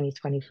 5th,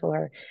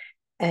 2024.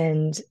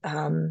 And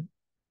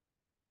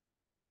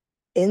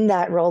in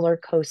that roller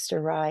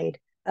coaster ride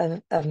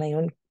of my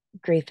own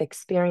grief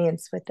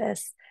experience with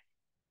this,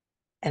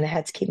 and I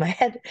had to keep my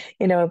head,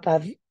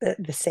 above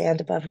the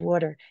sand, above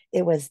water.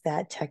 It was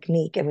that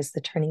technique, it was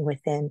the turning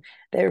within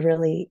that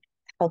really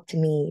helped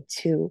me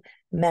to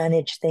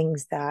manage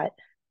things that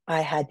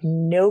I had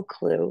no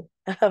clue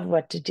of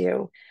what to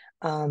do.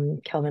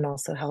 Kelvin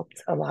also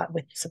helped a lot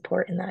with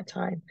support in that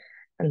time.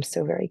 I'm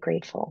so very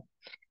grateful.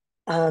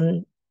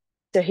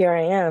 So here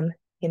I am,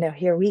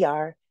 here we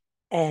are.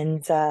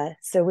 And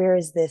so where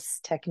is this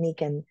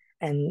technique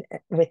and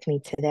with me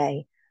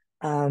today?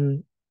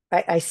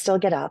 I still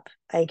get up.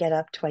 I get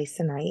up twice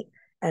a night,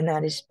 and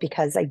that is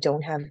because I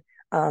don't have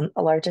a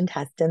large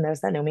intestine.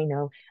 Those that know me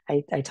know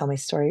I tell my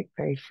story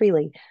very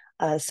freely.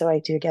 So I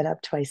do get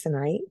up twice a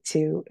night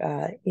to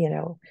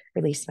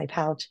release my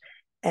pouch,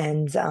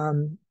 and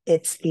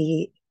it's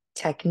the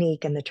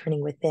technique and the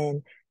turning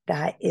within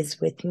that is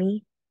with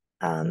me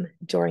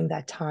during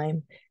that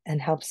time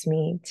and helps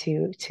me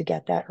to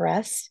get that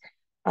rest.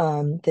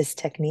 This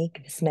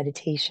technique, this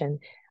meditation,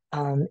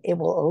 it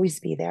will always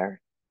be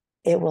there.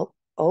 It will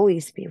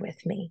always be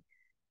with me.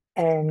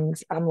 And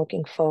I'm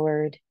looking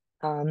forward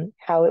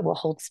how it will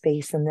hold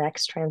space in the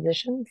next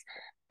transitions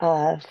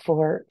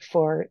for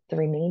the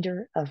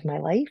remainder of my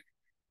life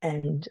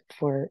and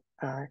for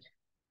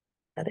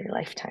other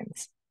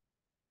lifetimes.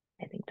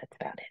 I think that's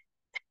about it.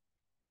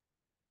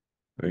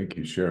 Thank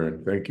you,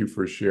 Sharon. Thank you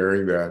for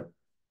sharing that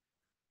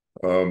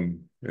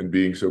and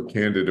being so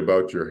candid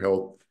about your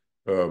health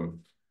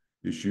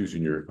issues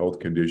and your health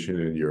condition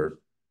and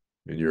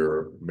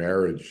your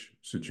marriage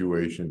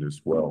situation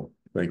as well.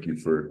 Thank you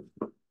for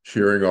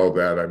sharing all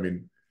that. I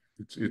mean,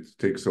 it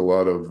takes a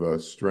lot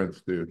of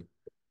strength to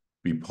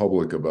be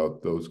public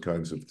about those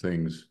kinds of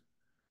things,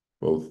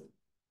 both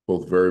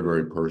very,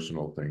 very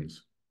personal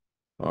things.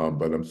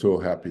 But I'm so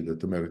happy that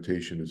the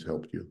meditation has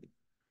helped you.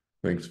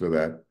 Thanks for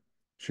that,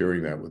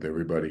 sharing that with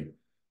everybody.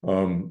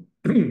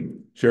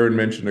 Sharon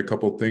mentioned a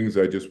couple things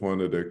I just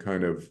wanted to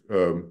kind of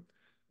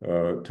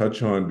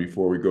touch on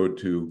before we go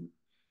to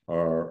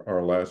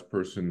our last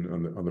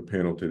person on the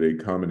panel today,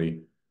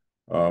 Kamini.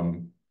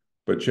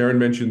 But Sharon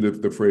mentioned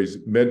the phrase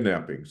med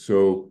napping.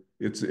 So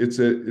it's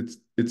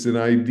an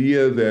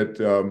idea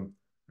that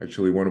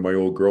actually one of my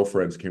old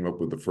girlfriends came up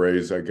with the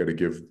phrase. I got to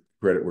give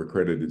credit where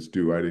credit is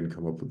due. I didn't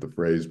come up with the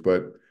phrase,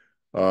 but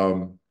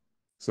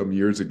some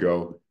years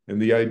ago.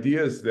 And the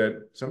idea is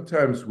that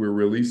sometimes we're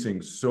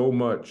releasing so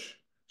much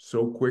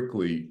so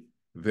quickly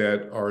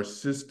that our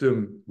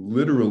system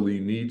literally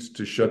needs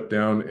to shut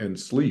down and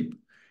sleep.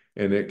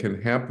 And it can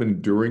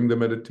happen during the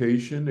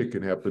meditation. It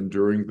can happen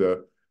during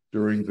the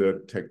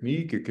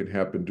technique. It can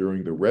happen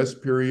during the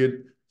rest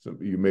period. So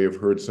you may have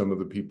heard some of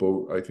the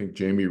people, I think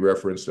Jamie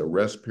referenced a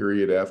rest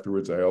period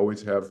afterwards. I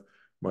always have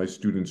my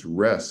students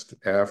rest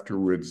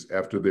afterwards,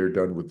 after they're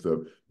done with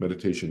the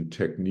meditation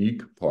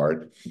technique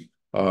part.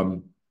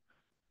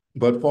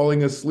 But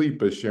falling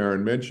asleep, as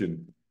Sharon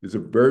mentioned, is a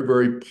very,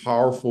 very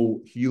powerful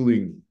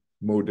healing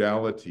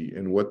modality.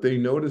 And what they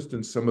noticed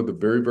in some of the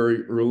very,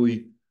 very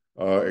early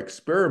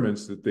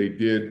experiments that they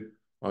did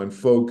on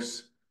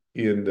folks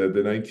in the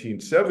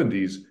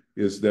 1970s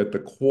is that the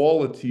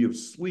quality of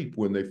sleep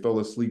when they fell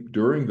asleep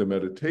during the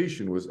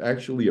meditation was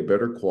actually a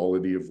better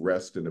quality of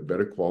rest and a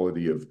better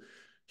quality of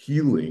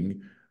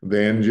healing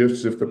than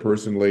just if the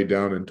person lay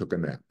down and took a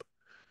nap.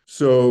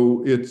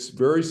 So it's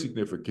very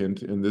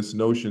significant. And this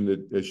notion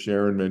that, as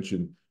Sharon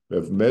mentioned,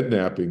 of med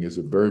napping is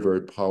a very,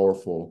 very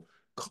powerful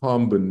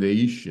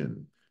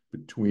combination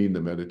between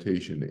the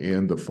meditation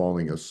and the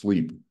falling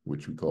asleep,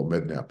 which we call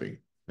med napping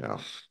now.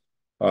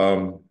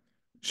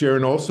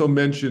 Sharon also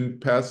mentioned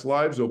past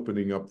lives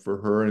opening up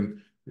for her. And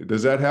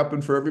does that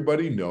happen for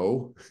everybody?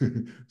 No.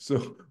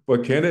 So,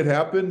 but can it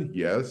happen?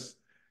 Yes.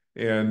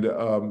 And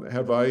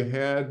have I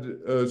had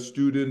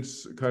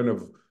students kind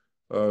of,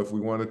 if we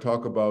want to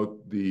talk about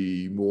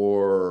the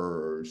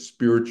more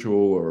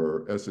spiritual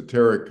or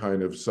esoteric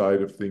kind of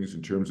side of things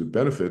in terms of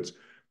benefits,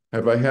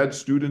 have I had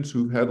students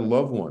who've had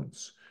loved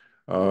ones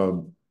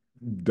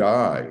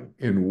die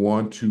and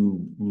want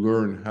to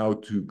learn how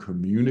to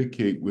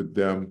communicate with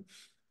them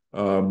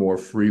more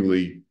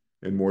freely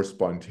and more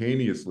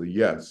spontaneously?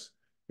 Yes.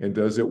 And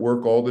does it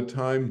work all the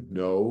time?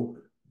 No,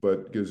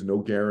 but there's no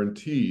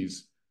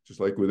guarantees, just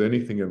like with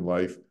anything in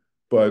life.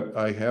 But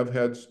I have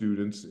had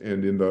students,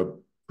 and in the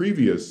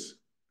previous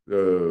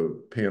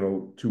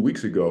panel 2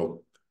 weeks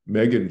ago,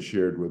 Megan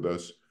shared with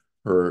us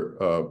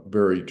her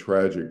very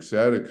tragic,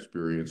 sad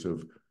experience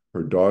of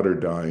her daughter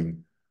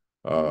dying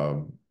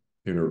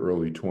in her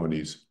early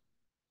 20s.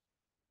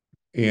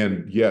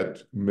 And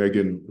yet,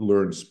 Megan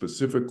learned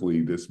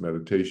specifically this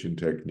meditation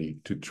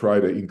technique to try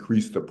to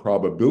increase the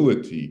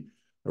probability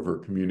of her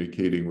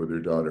communicating with her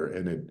daughter,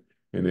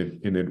 and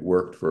it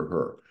worked for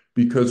her.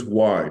 Because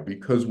why?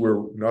 Because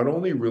we're not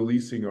only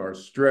releasing our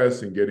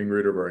stress and getting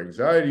rid of our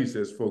anxieties,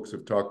 as folks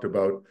have talked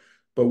about,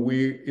 but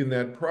in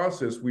that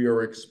process, we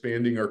are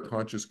expanding our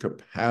conscious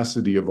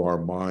capacity of our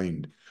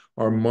mind.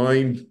 Our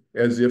mind,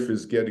 as if,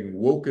 is getting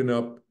woken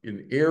up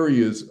in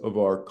areas of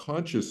our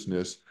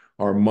consciousness,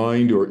 our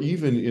mind, or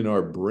even in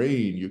our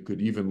brain. You could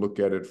even look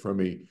at it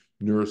from a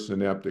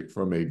neurosynaptic,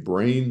 from a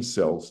brain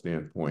cell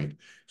standpoint.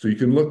 So you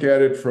can look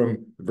at it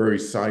from a very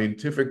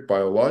scientific,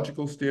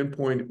 biological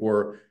standpoint,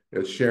 or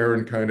as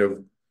Sharon kind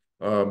of,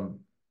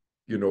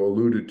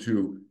 alluded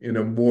to, in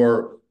a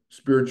more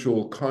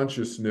spiritual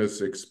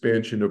consciousness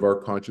expansion of our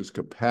conscious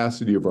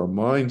capacity of our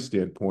mind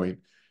standpoint.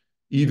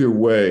 Either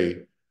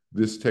way,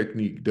 this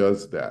technique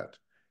does that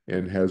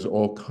and has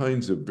all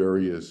kinds of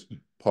various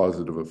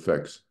positive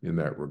effects in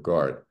that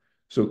regard.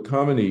 So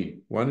Kamini,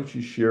 why don't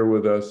you share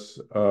with us,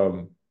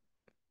 how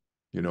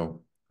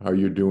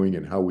you're doing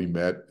and how we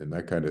met and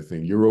that kind of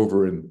thing. You're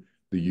over in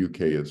the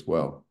UK as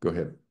well. Go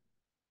ahead.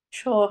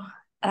 Sure.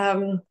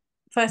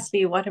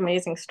 Firstly, what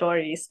amazing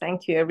stories.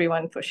 Thank you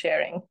everyone for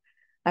sharing.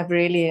 I've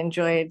really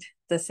enjoyed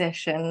the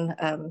session,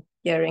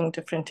 hearing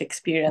different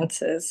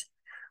experiences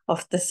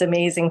of this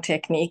amazing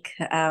technique.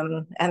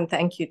 And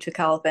thank you to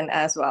Kelvin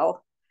as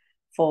well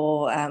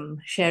for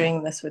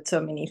sharing this with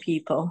so many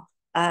people.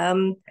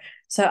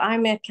 So I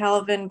met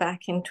Kelvin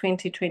back in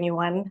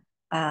 2021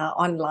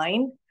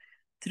 online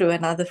through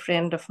another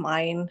friend of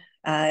mine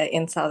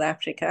in South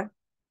Africa.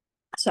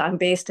 So I'm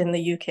based in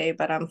the UK,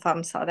 but I'm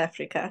from South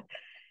Africa.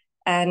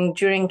 And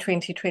during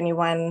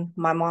 2021,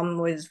 my mom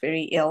was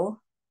very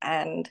ill,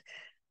 and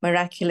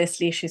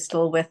miraculously, she's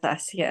still with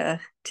us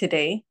here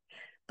today.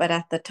 But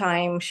at the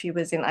time, she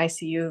was in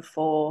ICU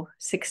for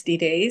 60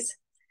 days.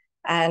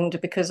 And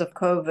because of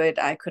COVID,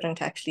 I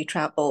couldn't actually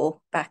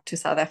travel back to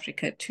South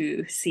Africa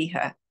to see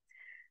her.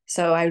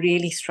 So I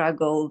really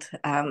struggled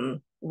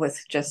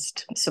with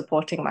just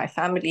supporting my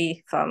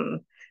family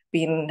from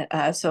being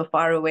so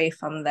far away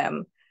from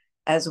them,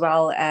 as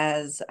well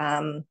as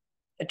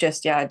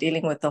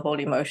dealing with the whole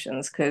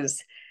emotions,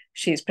 because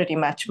she's pretty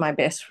much my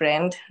best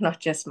friend, not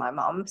just my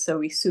mom. So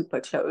we're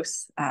super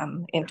close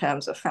in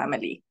terms of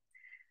family.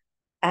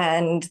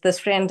 And this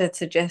friend had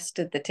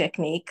suggested the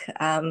technique.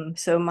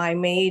 So my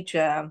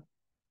major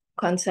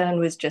concern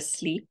was just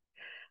sleep.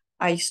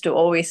 I used to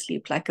always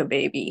sleep like a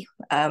baby.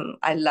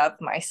 I love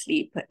my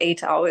sleep,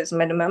 8 hours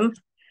minimum.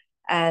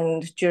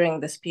 And during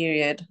this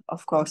period,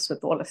 of course,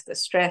 with all of the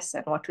stress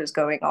and what was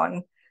going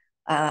on,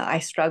 I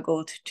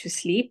struggled to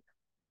sleep.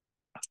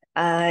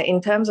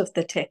 In terms of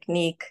the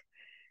technique,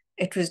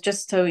 it was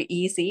just so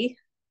easy.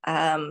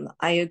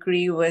 I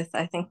agree with,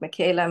 I think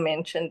Michaela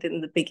mentioned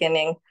in the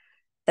beginning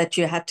that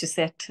you had to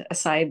set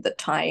aside the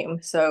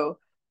time. So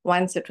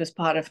once it was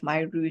part of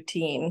my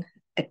routine,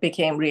 it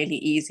became really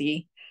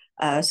easy.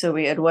 So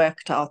we had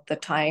worked out the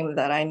time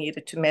that I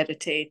needed to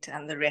meditate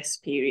and the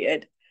rest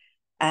period.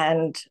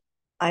 And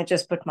I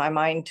just put my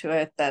mind to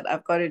it that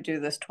I've got to do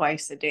this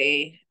twice a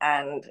day,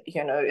 and,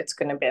 it's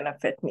going to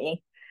benefit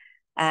me.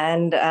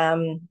 And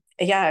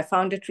I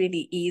found it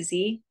really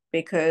easy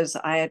because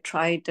I had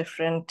tried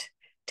different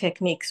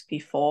techniques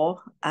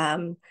before.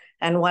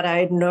 And what I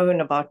had known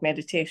about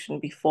meditation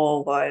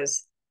before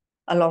was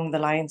along the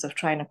lines of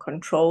trying to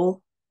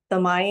control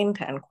the mind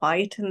and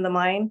quieten the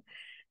mind.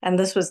 And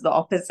this was the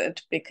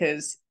opposite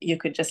because you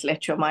could just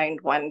let your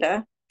mind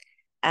wander.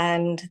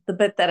 And the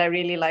bit that I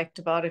really liked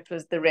about it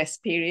was the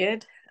rest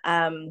period.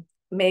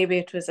 Maybe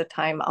it was a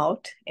time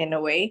out in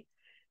a way,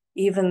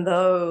 even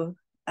though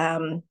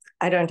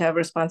I don't have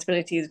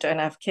responsibilities, don't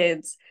have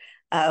kids,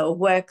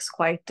 work's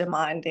quite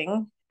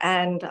demanding,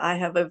 and I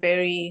have a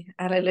very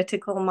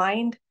analytical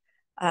mind.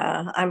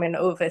 I'm an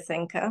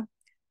overthinker.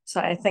 So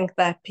I think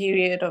that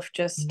period of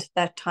just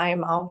that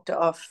time out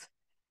of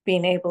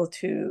being able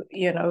to,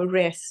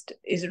 rest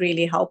is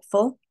really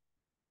helpful.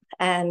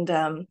 And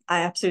I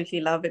absolutely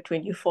love it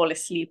when you fall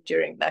asleep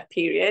during that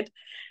period.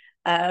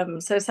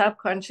 So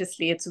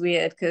subconsciously, it's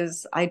weird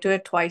because I do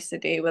it twice a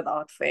day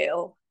without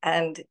fail.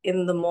 And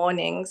in the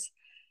mornings,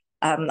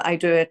 I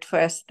do it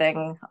first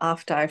thing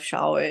after I've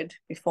showered,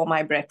 before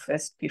my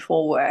breakfast,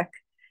 before work.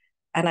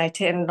 And I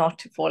tend not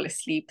to fall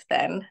asleep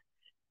then.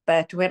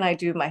 But when I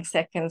do my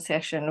second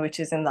session, which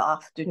is in the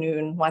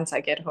afternoon, once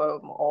I get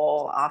home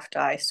or after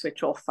I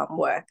switch off from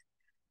work,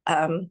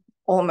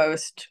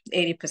 almost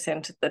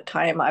 80% of the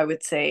time, I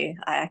would say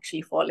I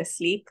actually fall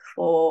asleep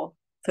for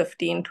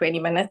 15, 20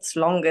 minutes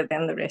longer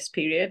than the rest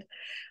period,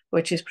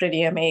 which is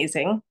pretty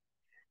amazing.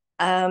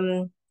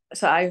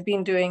 So I've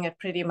been doing it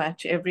pretty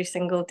much every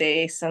single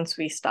day since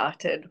we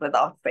started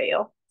without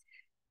fail.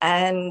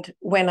 And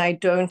when I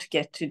don't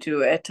get to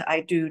do it,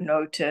 I do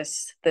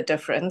notice the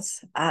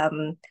difference.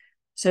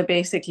 So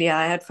basically,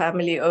 I had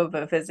family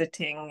over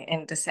visiting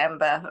in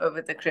December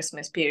over the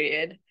Christmas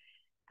period.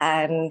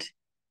 And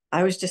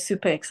I was just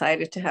super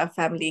excited to have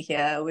family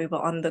here. We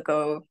were on the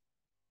go,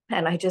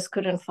 and I just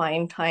couldn't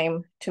find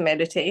time to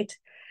meditate.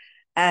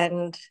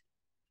 And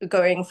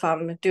going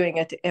from doing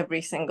it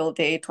every single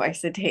day,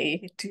 twice a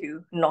day,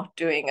 to not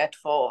doing it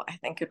for, I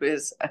think it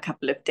was a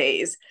couple of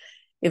days,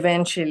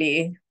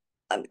 eventually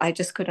I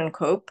just couldn't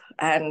cope.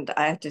 And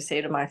I had to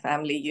say to my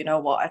family, you know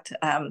what?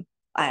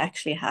 I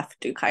actually have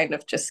to kind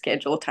of just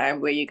schedule time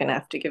where you're going to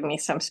have to give me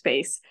some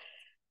space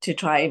to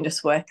try and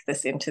just work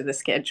this into the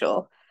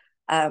schedule.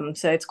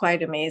 So it's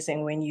quite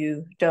amazing when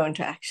you don't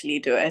actually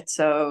do it.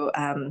 So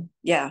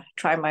yeah,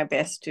 try my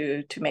best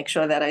to make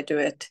sure that I do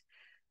it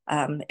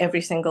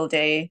every single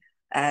day.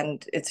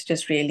 And it's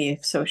just really,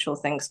 if social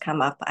things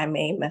come up, I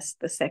may miss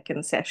the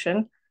second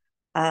session.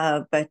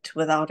 But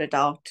without a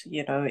doubt,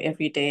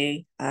 every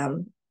day,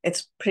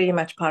 it's pretty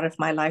much part of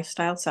my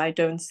lifestyle. So I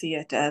don't see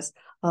it as,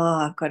 oh,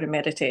 I've got to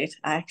meditate.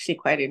 I actually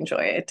quite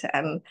enjoy it,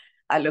 and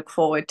I look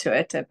forward to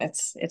it. And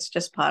it's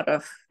just part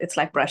of, it's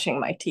like brushing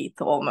my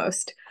teeth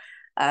almost.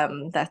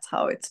 That's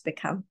how it's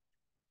become.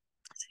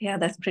 So yeah,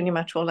 that's pretty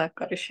much all I've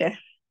got to share.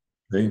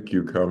 Thank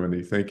you,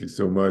 Kamini. Thank you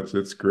so much.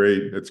 That's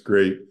great. That's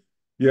great.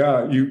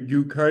 Yeah,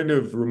 you kind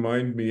of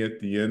remind me at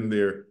the end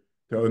there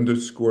to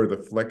underscore the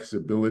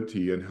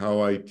flexibility, and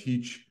how I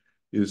teach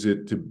is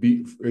it to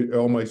be,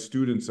 all my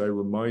students, I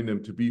remind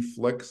them to be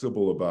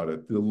flexible about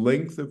it. The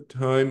length of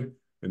time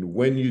and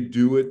when you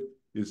do it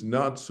is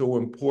not so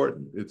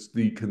important. It's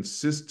the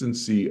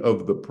consistency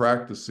of the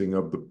practicing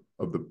of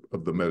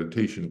the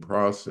meditation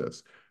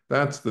process.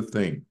 That's the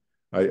thing.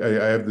 I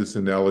have this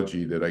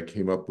analogy that I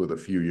came up with a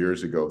few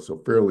years ago,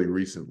 so fairly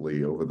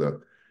recently, over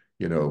the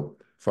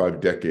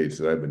 5 decades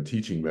that I've been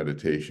teaching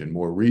meditation.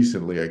 More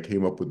recently, I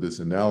came up with this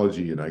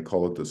analogy, and I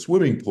call it the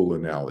swimming pool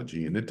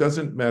analogy. And it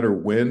doesn't matter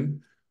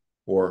when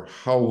or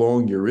how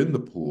long you're in the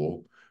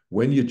pool.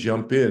 When you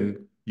jump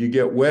in, you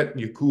get wet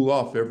and you cool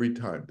off every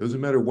time.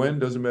 Doesn't matter when,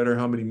 doesn't matter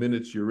how many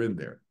minutes you're in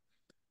there.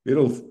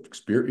 Your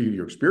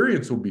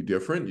experience will be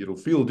different. It'll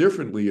feel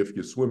differently if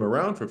you swim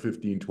around for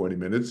 15, 20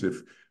 minutes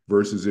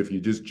versus if you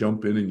just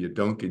jump in and you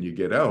dunk and you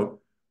get out.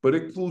 But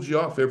it cools you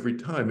off every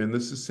time. And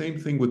it's the same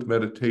thing with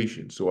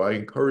meditation. So I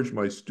encourage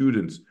my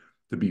students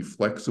to be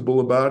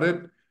flexible about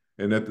it.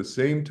 And at the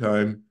same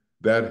time,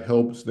 that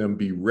helps them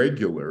be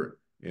regular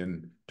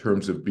in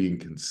terms of being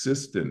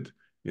consistent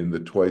in the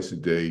twice a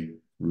day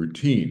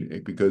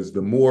routine. Because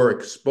the more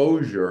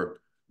exposure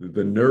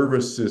the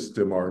nervous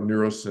system, our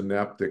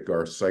neurosynaptic,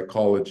 our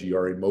psychology,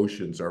 our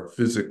emotions, our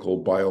physical,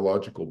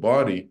 biological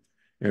body,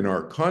 and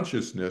our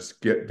consciousness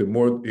the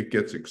more it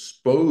gets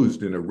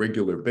exposed in a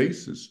regular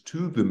basis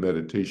to the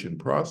meditation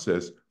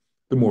process,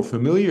 the more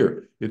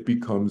familiar it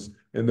becomes,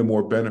 and the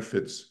more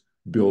benefits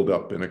build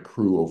up and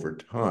accrue over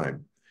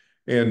time.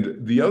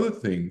 And the other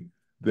thing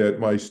that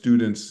my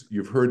students,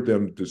 you've heard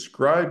them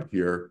describe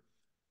here,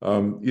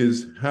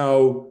 is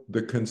how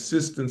the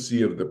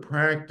consistency of the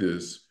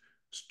practice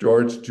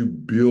starts to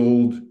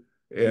build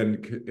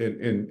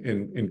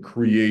and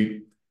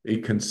create a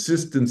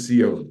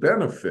consistency of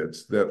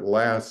benefits that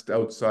last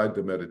outside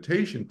the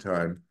meditation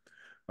time.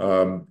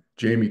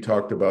 Jamie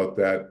talked about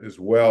that as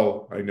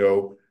well, I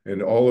know,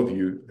 and all of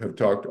you have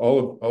talked,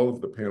 all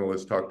of the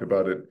panelists talked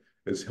about it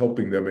as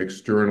helping them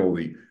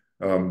externally.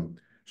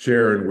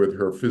 Sharon with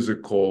her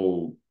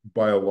physical,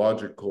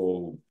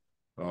 biological,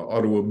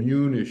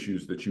 autoimmune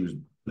issues that she was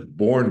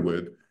born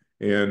with,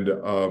 and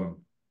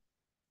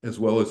as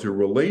well as her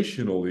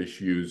relational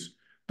issues.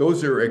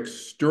 Those are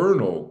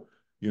external,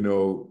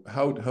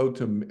 how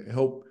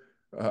to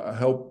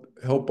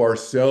help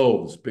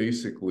ourselves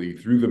basically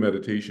through the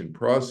meditation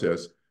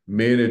process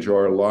manage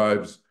our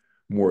lives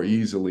more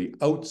easily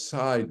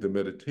outside the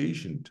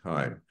meditation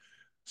time.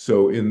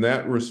 So in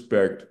that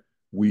respect,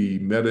 we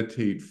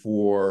meditate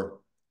for,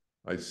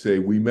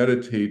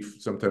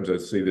 sometimes I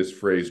say this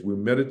phrase, we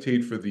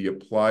meditate for the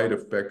applied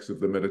effects of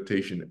the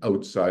meditation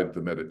outside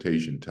the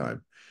meditation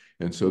time.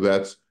 And so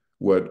that's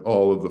what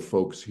all of the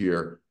folks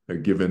here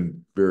have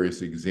given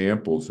various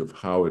examples of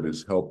how it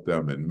has helped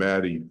them. And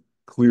Maddie,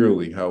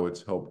 clearly how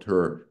it's helped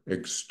her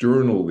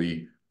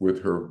externally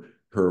with her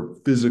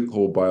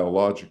physical,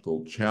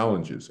 biological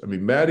challenges. I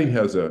mean, Maddie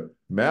has a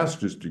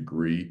master's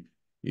degree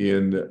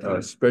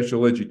in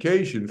special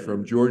education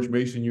from George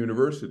Mason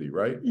University,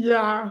 right?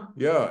 Yeah.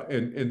 Yeah,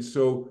 and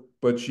so,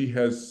 but she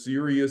has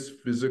serious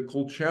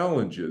physical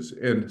challenges,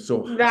 and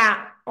so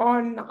That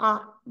are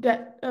not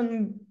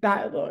getting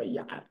better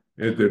yet.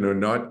 and they're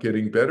not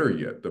getting better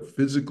yet. The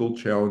physical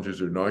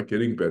challenges are not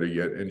getting better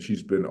yet, and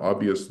she's been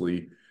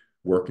obviously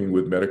working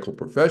with medical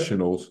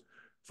professionals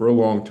for a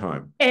long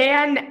time.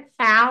 And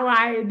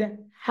allied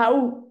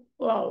health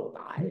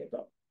providers.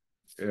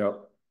 Yeah,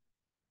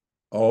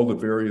 all the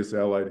various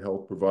allied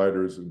health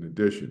providers in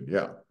addition.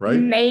 Yeah, right?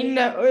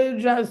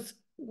 Mainly just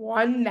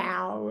one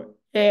now.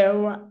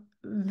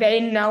 They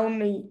know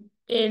me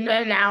in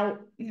and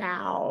out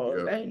now.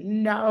 Yeah. They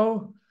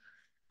know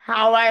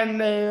how I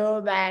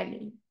live,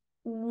 and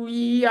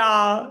we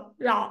are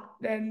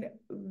gotten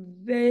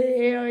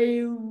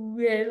very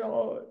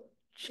little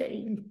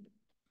changes.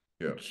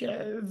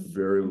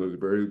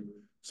 Very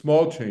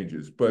small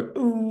changes, but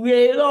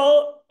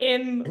Little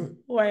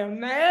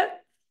employment,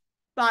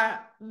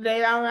 but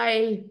they are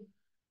like,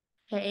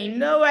 hey,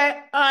 know what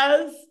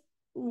us?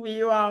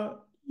 We will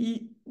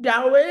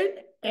going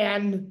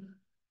and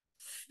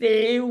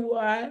see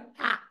what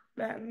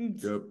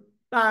happens. yep.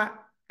 But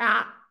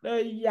after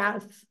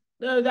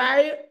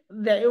yesterday,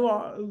 they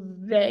were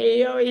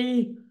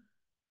very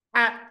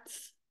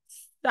excited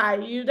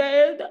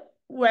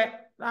with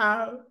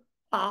the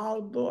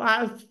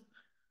progress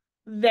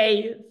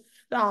they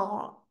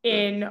saw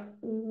in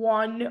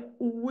 1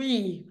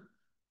 week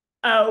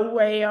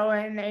away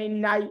in a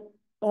night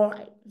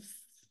place.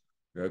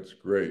 That's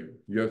great.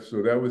 Yes,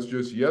 so that was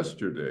just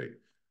yesterday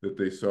that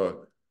they saw.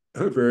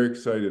 Very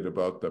excited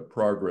about the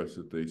progress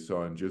that they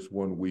saw in just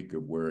 1 week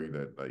of wearing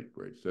that night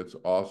brace. That's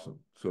awesome.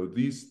 So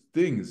these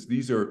things,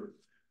 these are,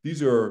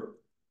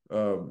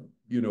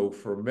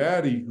 for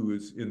Maddie, who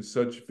is in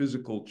such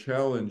physical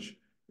challenge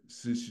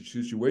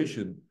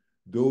situation,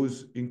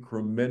 those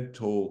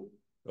incremental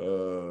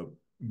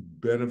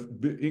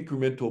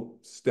incremental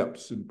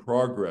steps in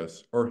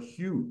progress are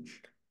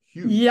huge.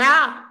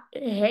 Yeah,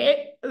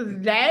 they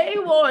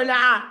were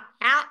not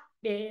happy.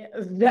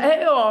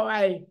 They were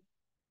like,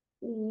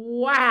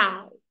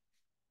 wow,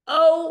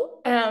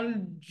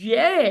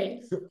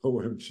 OMG.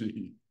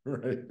 OMG,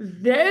 right?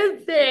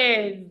 This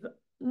is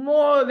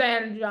more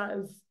than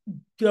just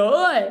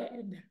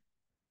good.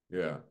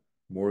 Yeah,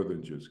 more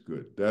than just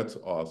good. That's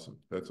awesome.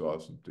 That's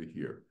awesome to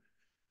hear.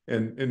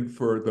 And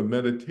for the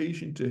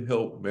meditation to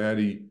help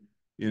Maddie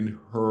in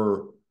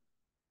her,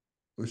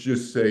 let's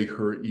just say,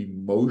 her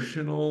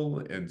emotional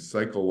and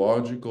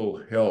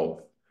psychological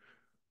health,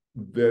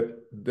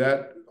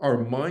 that our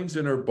minds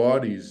and our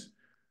bodies,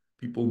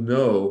 people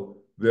know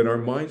that our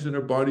minds and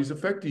our bodies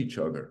affect each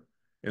other.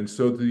 And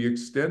so to the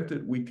extent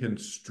that we can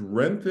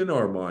strengthen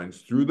our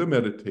minds through the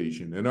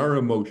meditation and our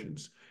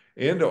emotions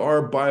and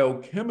our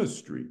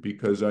biochemistry,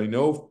 because I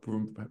know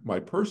from my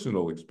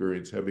personal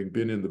experience, having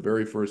been in the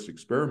very first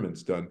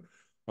experiments done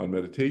on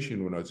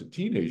meditation when I was a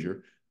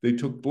teenager, they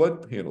took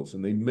blood panels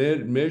and they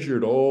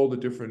measured all the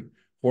different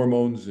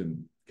hormones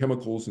and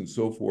chemicals and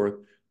so forth,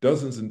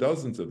 dozens and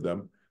dozens of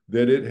them,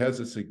 that it has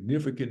a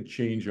significant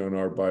change on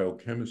our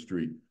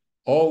biochemistry.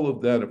 All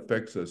of that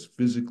affects us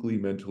physically,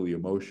 mentally,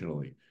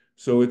 emotionally.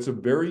 So it's a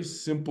very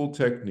simple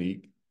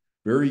technique,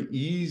 very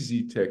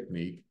easy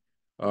technique.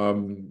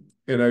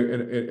 And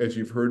as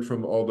you've heard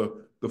from all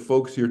the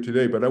folks here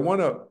today, but I want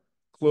to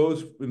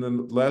close in the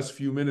last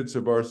few minutes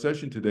of our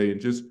session today and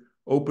just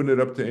open it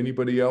up to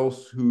anybody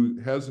else who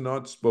has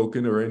not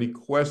spoken or any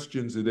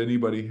questions that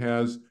anybody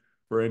has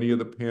for any of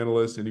the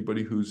panelists,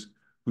 anybody who's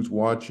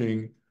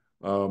watching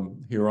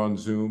here on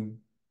Zoom.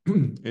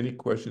 Any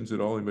questions at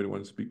all? Anybody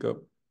want to speak up?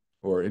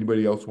 Or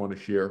anybody else want to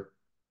share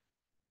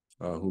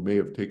who may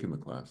have taken the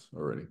class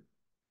already?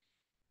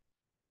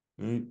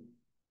 Right?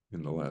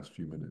 In the last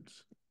few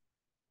minutes.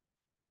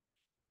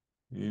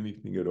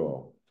 Anything at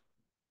all?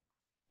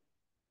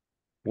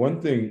 One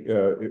thing,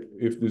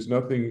 if there's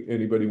nothing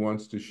anybody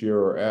wants to share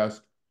or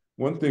ask,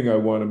 one thing I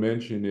want to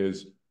mention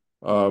is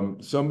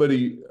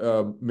somebody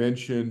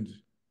mentioned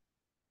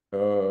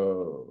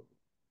during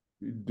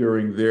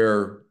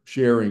their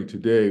sharing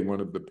today, one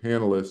of the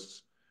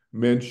panelists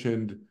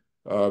mentioned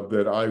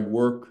that I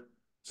work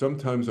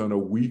sometimes on a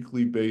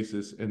weekly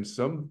basis and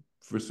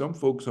for some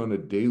folks on a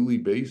daily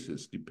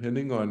basis,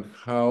 depending on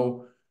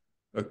how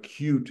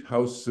acute,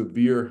 how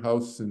severe, how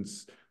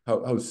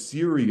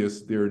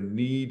serious their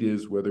need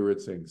is, whether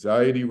it's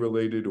anxiety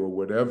related or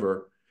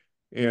whatever.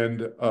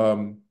 And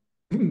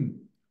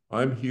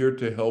I'm here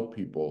to help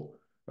people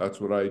That's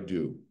what I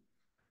do.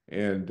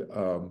 And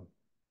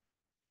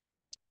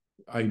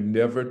I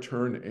never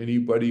turn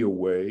anybody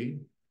away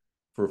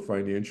for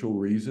financial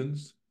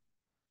reasons.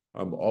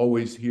 I'm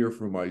always here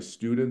for my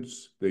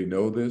students. They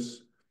know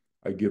this.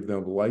 I give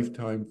them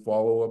lifetime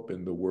follow-up,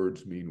 and the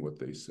words mean what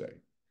they say.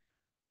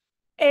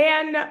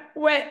 And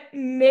with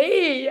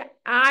me,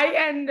 I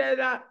ended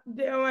up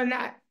doing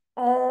it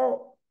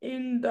all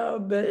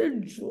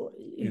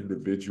individually.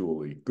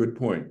 Individually. Good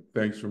point.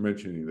 Thanks for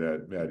mentioning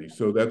that, Maddie.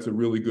 So that's a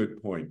really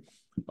good point.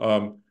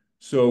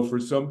 So for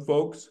some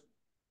folks,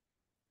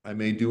 I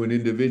may do an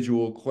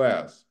individual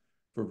class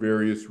for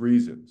various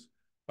reasons.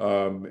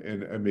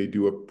 And I may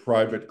do a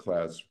private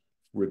class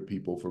with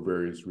people for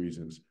various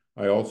reasons.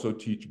 I also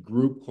teach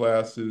group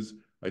classes.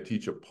 I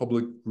teach a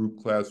public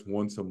group class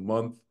once a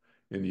month,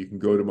 and you can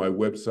go to my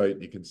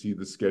website. You can see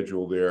the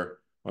schedule there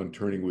on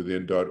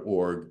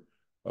turningwithin.org,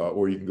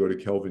 or you can go to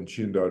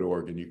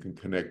kelvinchin.org and you can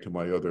connect to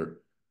my other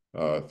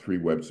 3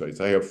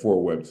 websites. I have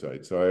 4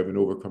 websites. So I have an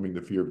Overcoming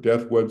the Fear of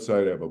Death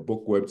website. I have a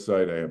book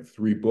website. I have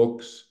 3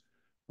 books.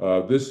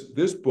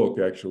 This book,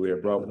 actually, I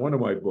brought one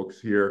of my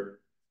books here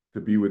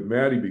to be with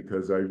Maddie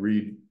because I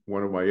read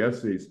one of my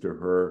essays to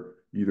her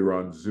either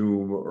on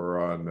Zoom or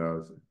on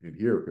in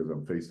here because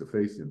I'm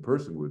face-to-face in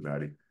person with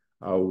Maddie.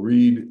 I'll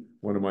read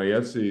one of my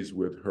essays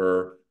with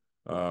her.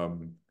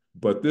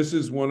 But this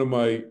is one of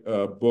my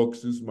books.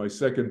 This is my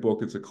second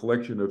book. It's a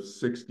collection of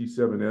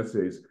 67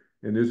 essays.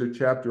 And there's a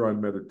chapter on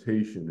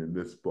meditation in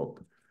this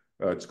book.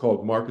 It's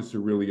called Marcus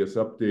Aurelius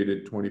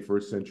Updated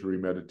 21st Century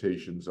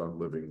Meditations on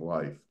Living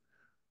Life.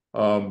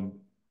 But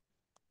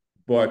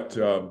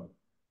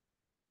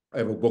I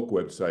have a book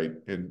website,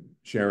 and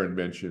Sharon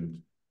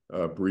mentioned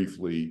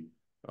briefly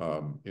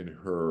in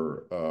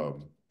her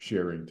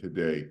sharing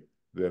today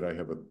that I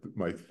have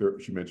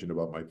she mentioned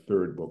about my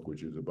 3rd book,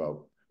 which is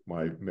about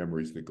my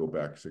memories that go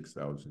back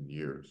 6,000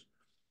 years.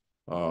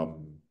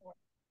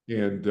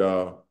 And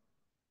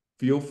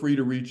feel free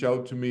to reach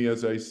out to me,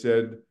 as I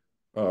said,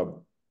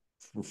 for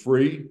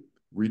free.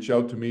 Reach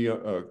out to me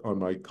on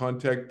my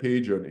contact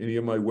page on any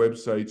of my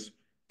websites.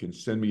 You can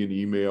send me an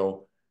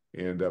email,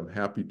 and I'm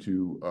happy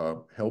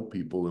to help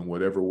people in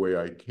whatever way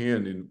I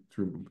can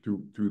through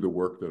the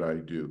work that I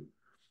do.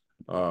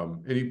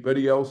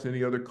 Anybody else,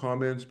 any other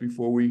comments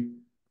before we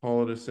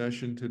call it a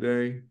session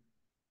today?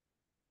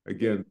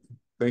 Again,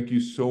 thank you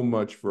so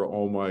much for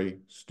all my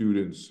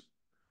students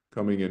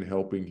coming and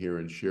helping here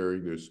and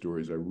sharing their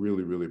stories. I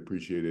really, really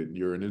appreciate it. And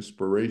you're an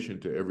inspiration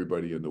to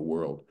everybody in the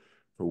world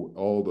for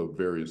all the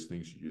various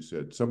things you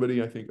said.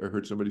 Somebody, I think I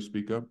heard somebody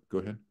speak up. Go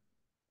ahead.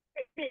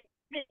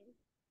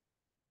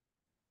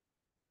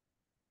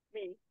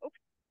 Me. Oops.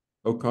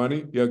 Oh,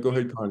 Connie? Yeah, go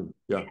ahead, Connie.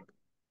 Yeah.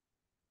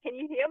 Can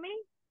you hear me?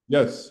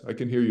 Yes, I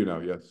can hear you now.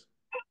 Yes.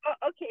 Oh,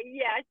 okay.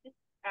 Yeah.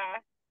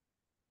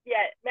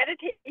 Yeah.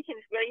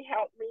 Meditations really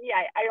helped me.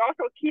 I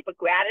also keep a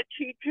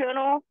gratitude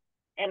journal,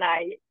 and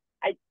I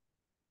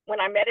when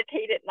I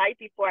meditate at night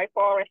before I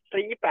fall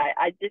asleep,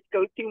 I just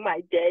go through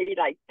my day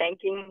like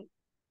thanking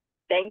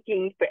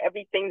for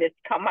everything that's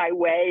come my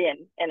way,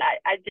 and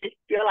I just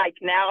feel like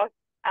now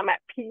I'm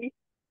at peace.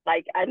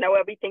 Like I know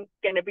everything's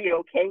gonna be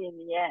okay in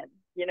the end.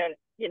 You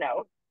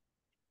know.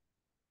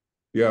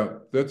 Yeah,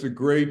 that's a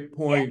great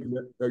point,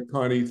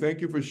 Connie. Thank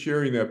you for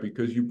sharing that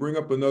because you bring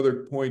up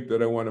another point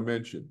that I want to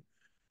mention.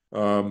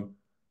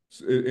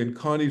 And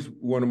Connie's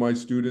one of my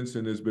students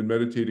and has been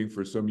meditating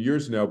for some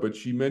years now, but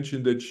she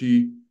mentioned that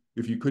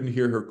if you couldn't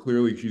hear her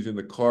clearly, she's in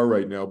the car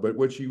right now. But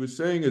what she was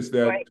saying is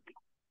that Right.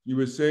 she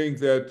was saying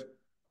that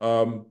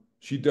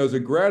she does a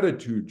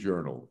gratitude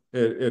journal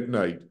at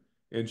night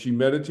and she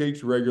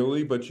meditates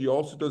regularly, but she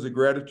also does a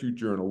gratitude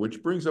journal,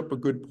 which brings up a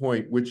good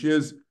point, which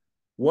is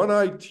what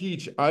I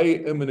teach,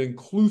 I am an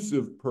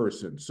inclusive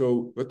person.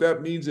 So what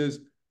that means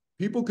is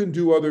people can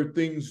do other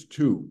things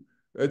too.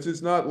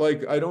 It's not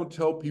like I don't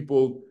tell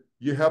people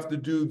you have to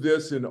do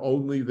this and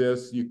only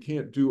this. You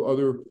can't do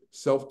other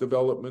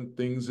self-development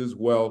things as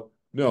well.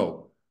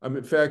 No.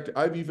 In fact,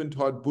 I've even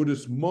taught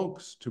Buddhist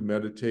monks to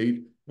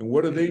meditate. And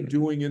what are they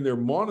doing in their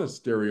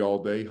monastery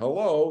all day?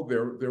 Hello,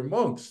 they're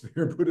monks.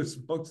 They're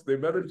Buddhist monks. They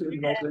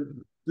meditate all day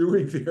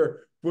doing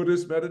their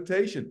Buddhist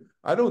meditation.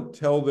 I don't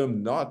tell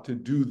them not to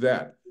do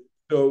that.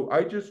 So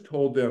I just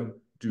told them,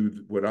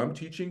 do what I'm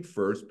teaching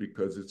first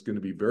because it's going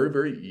to be very,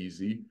 very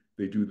easy.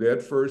 They do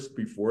that first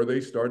before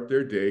they start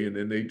their day, and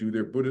then they do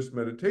their Buddhist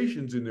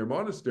meditations in their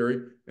monastery,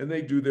 and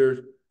they do their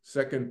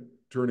second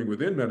turning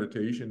within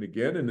meditation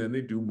again, and then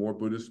they do more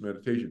Buddhist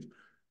meditations.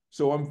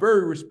 So I'm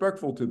very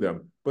respectful to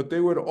them, but they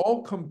would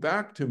all come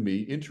back to me,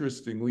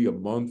 interestingly, a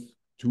month,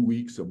 2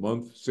 weeks, a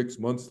month, 6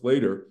 months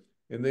later,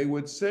 and they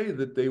would say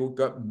that they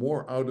got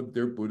more out of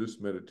their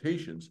Buddhist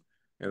meditations.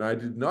 And I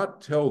did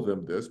not tell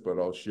them this, but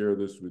I'll share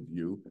this with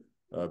you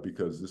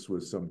because this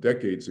was some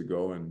decades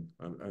ago, and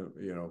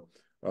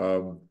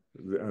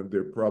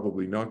they're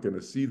probably not going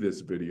to see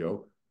this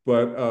video.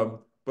 But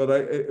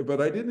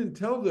I didn't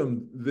tell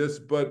them this,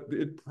 but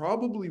it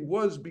probably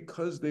was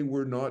because they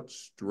were not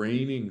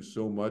straining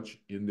so much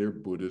in their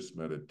Buddhist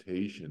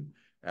meditation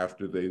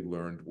after they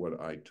learned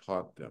what I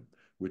taught them.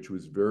 which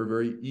was very,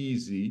 very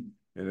easy.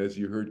 And as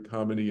you heard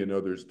Kamini and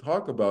others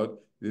talk about,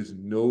 there's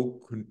no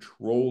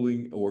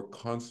controlling or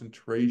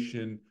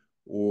concentration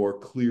or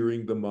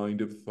clearing the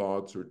mind of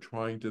thoughts or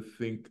trying to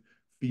think,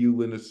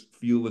 feel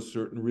a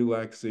certain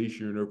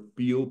relaxation or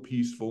feel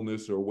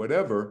peacefulness or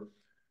whatever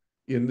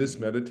in this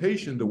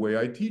meditation the way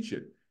I teach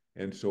it.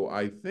 And so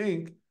I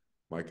think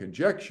my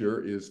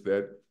conjecture is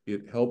that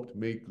it helped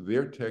make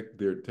their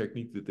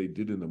technique that they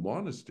did in the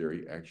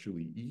monastery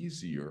actually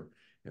easier.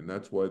 And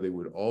that's why they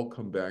would all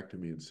come back to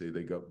me and say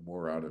they got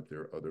more out of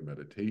their other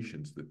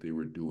meditations that they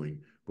were doing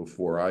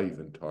before I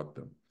even taught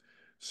them.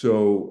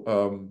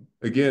 So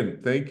again,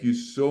 thank you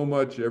so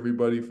much,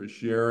 everybody, for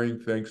sharing.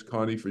 Thanks,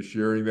 Connie, for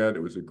sharing that.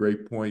 It was a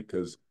great point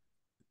because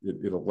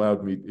it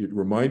allowed me, it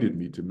reminded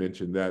me to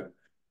mention that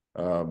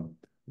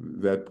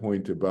that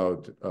point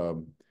about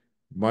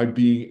my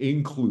being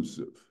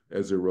inclusive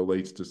as it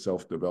relates to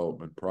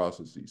self-development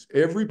processes.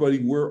 Everybody,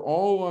 we're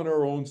all on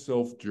our own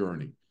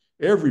self-journey.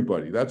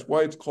 Everybody. That's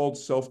why it's called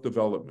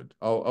self-development.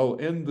 I'll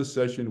end the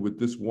session with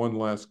this one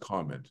last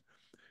comment.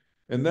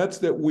 And that's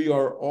that we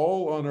are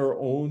all on our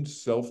own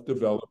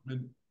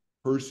self-development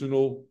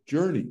personal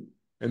journey.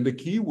 And the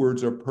key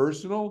words are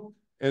personal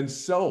and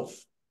self.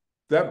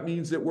 That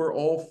means that we're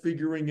all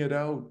figuring it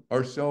out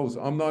ourselves.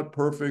 I'm not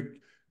perfect.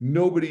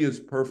 Nobody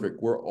is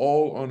perfect. We're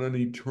all on an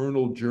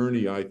eternal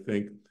journey, I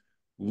think,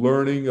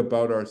 learning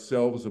about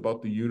ourselves,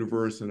 about the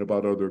universe, and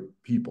about other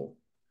people.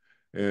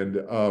 And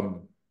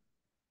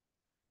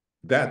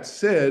that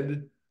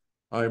said,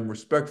 I'm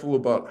respectful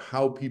about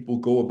how people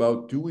go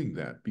about doing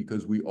that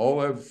because we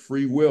all have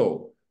free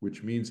will,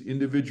 which means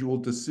individual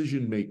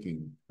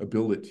decision-making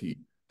ability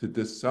to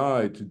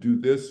decide to do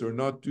this or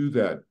not do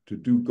that, to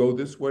go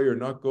this way or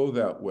not go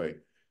that way.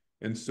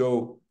 And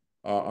so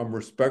I'm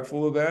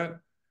respectful of that.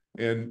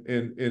 And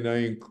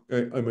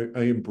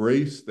I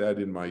embrace that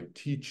in my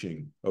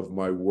teaching of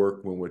my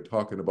work when we're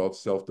talking about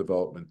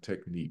self-development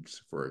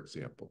techniques, for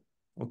example.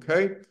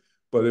 Okay?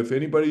 But if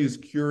anybody is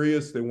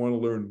curious, they want to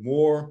learn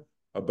more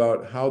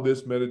about how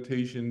this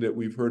meditation that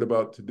we've heard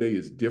about today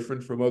is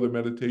different from other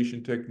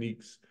meditation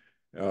techniques,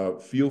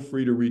 feel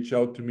free to reach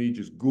out to me.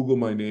 Just Google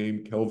my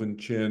name, Kelvin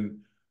Chin,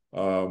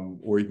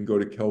 or you can go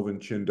to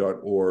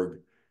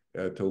kelvinchin.org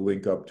to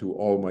link up to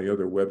all my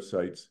other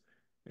websites.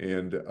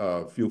 And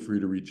feel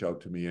free to reach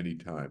out to me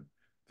anytime.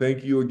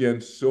 Thank you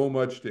again so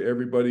much to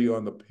everybody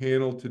on the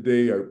panel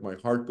today. My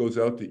heart goes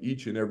out to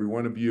each and every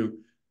one of you.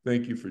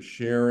 Thank you for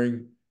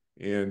sharing,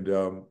 and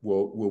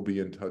we'll be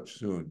in touch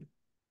soon.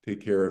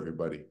 Take care,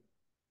 everybody.